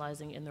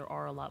professionalizing, and there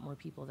are a lot more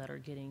people that are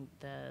getting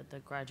the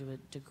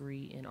graduate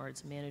degree in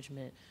arts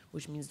management,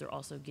 which means they're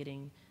also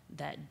getting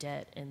that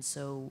debt. And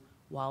so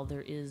while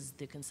there is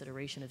the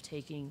consideration of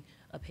taking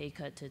a pay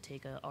cut to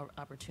take an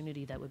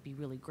opportunity that would be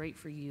really great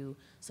for you,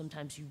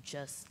 sometimes you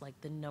just, like,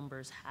 the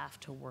numbers have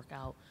to work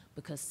out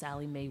because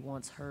Sally Mae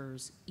wants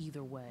hers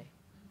either way.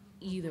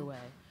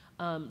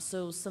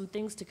 So some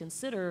things to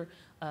consider,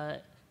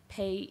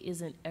 pay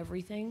isn't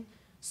everything.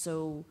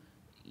 So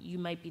you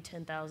might be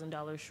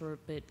 $10,000 short,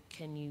 but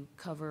can you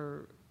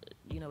cover,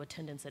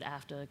 attendance at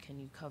AFTA? Can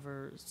you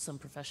cover some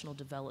professional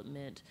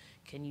development?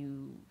 Can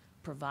you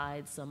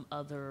provide some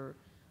other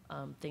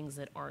things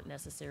that aren't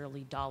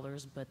necessarily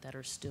dollars, but that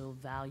are still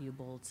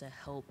valuable to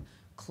help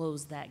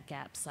close that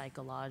gap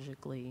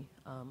psychologically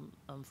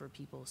for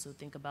people? So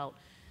think about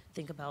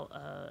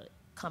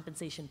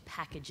compensation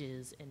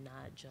packages and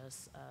not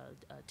just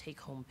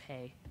take-home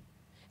pay.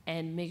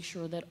 And make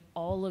sure that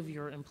all of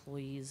your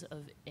employees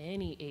of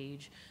any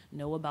age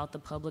know about the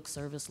public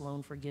service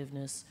loan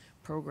forgiveness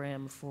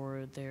program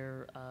for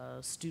their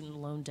student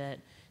loan debt.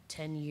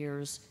 10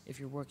 years,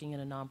 if you're working in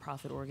a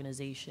nonprofit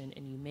organization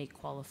and you make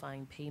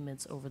qualifying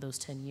payments over those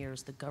 10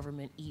 years, the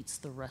government eats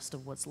the rest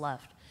of what's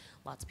left.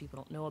 Lots of people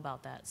don't know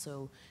about that.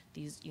 So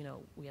these,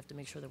 we have to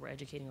make sure that we're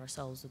educating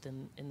ourselves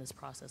in this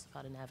process of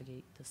how to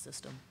navigate the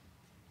system.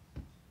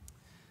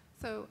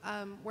 So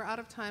we're out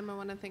of time. I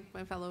want to thank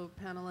my fellow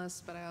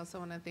panelists, but I also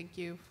want to thank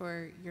you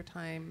for your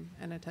time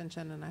and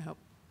attention, and I hope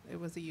it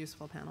was a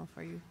useful panel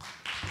for you.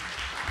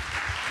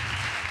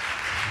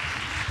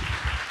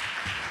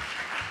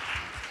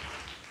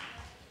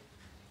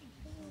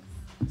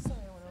 Sorry.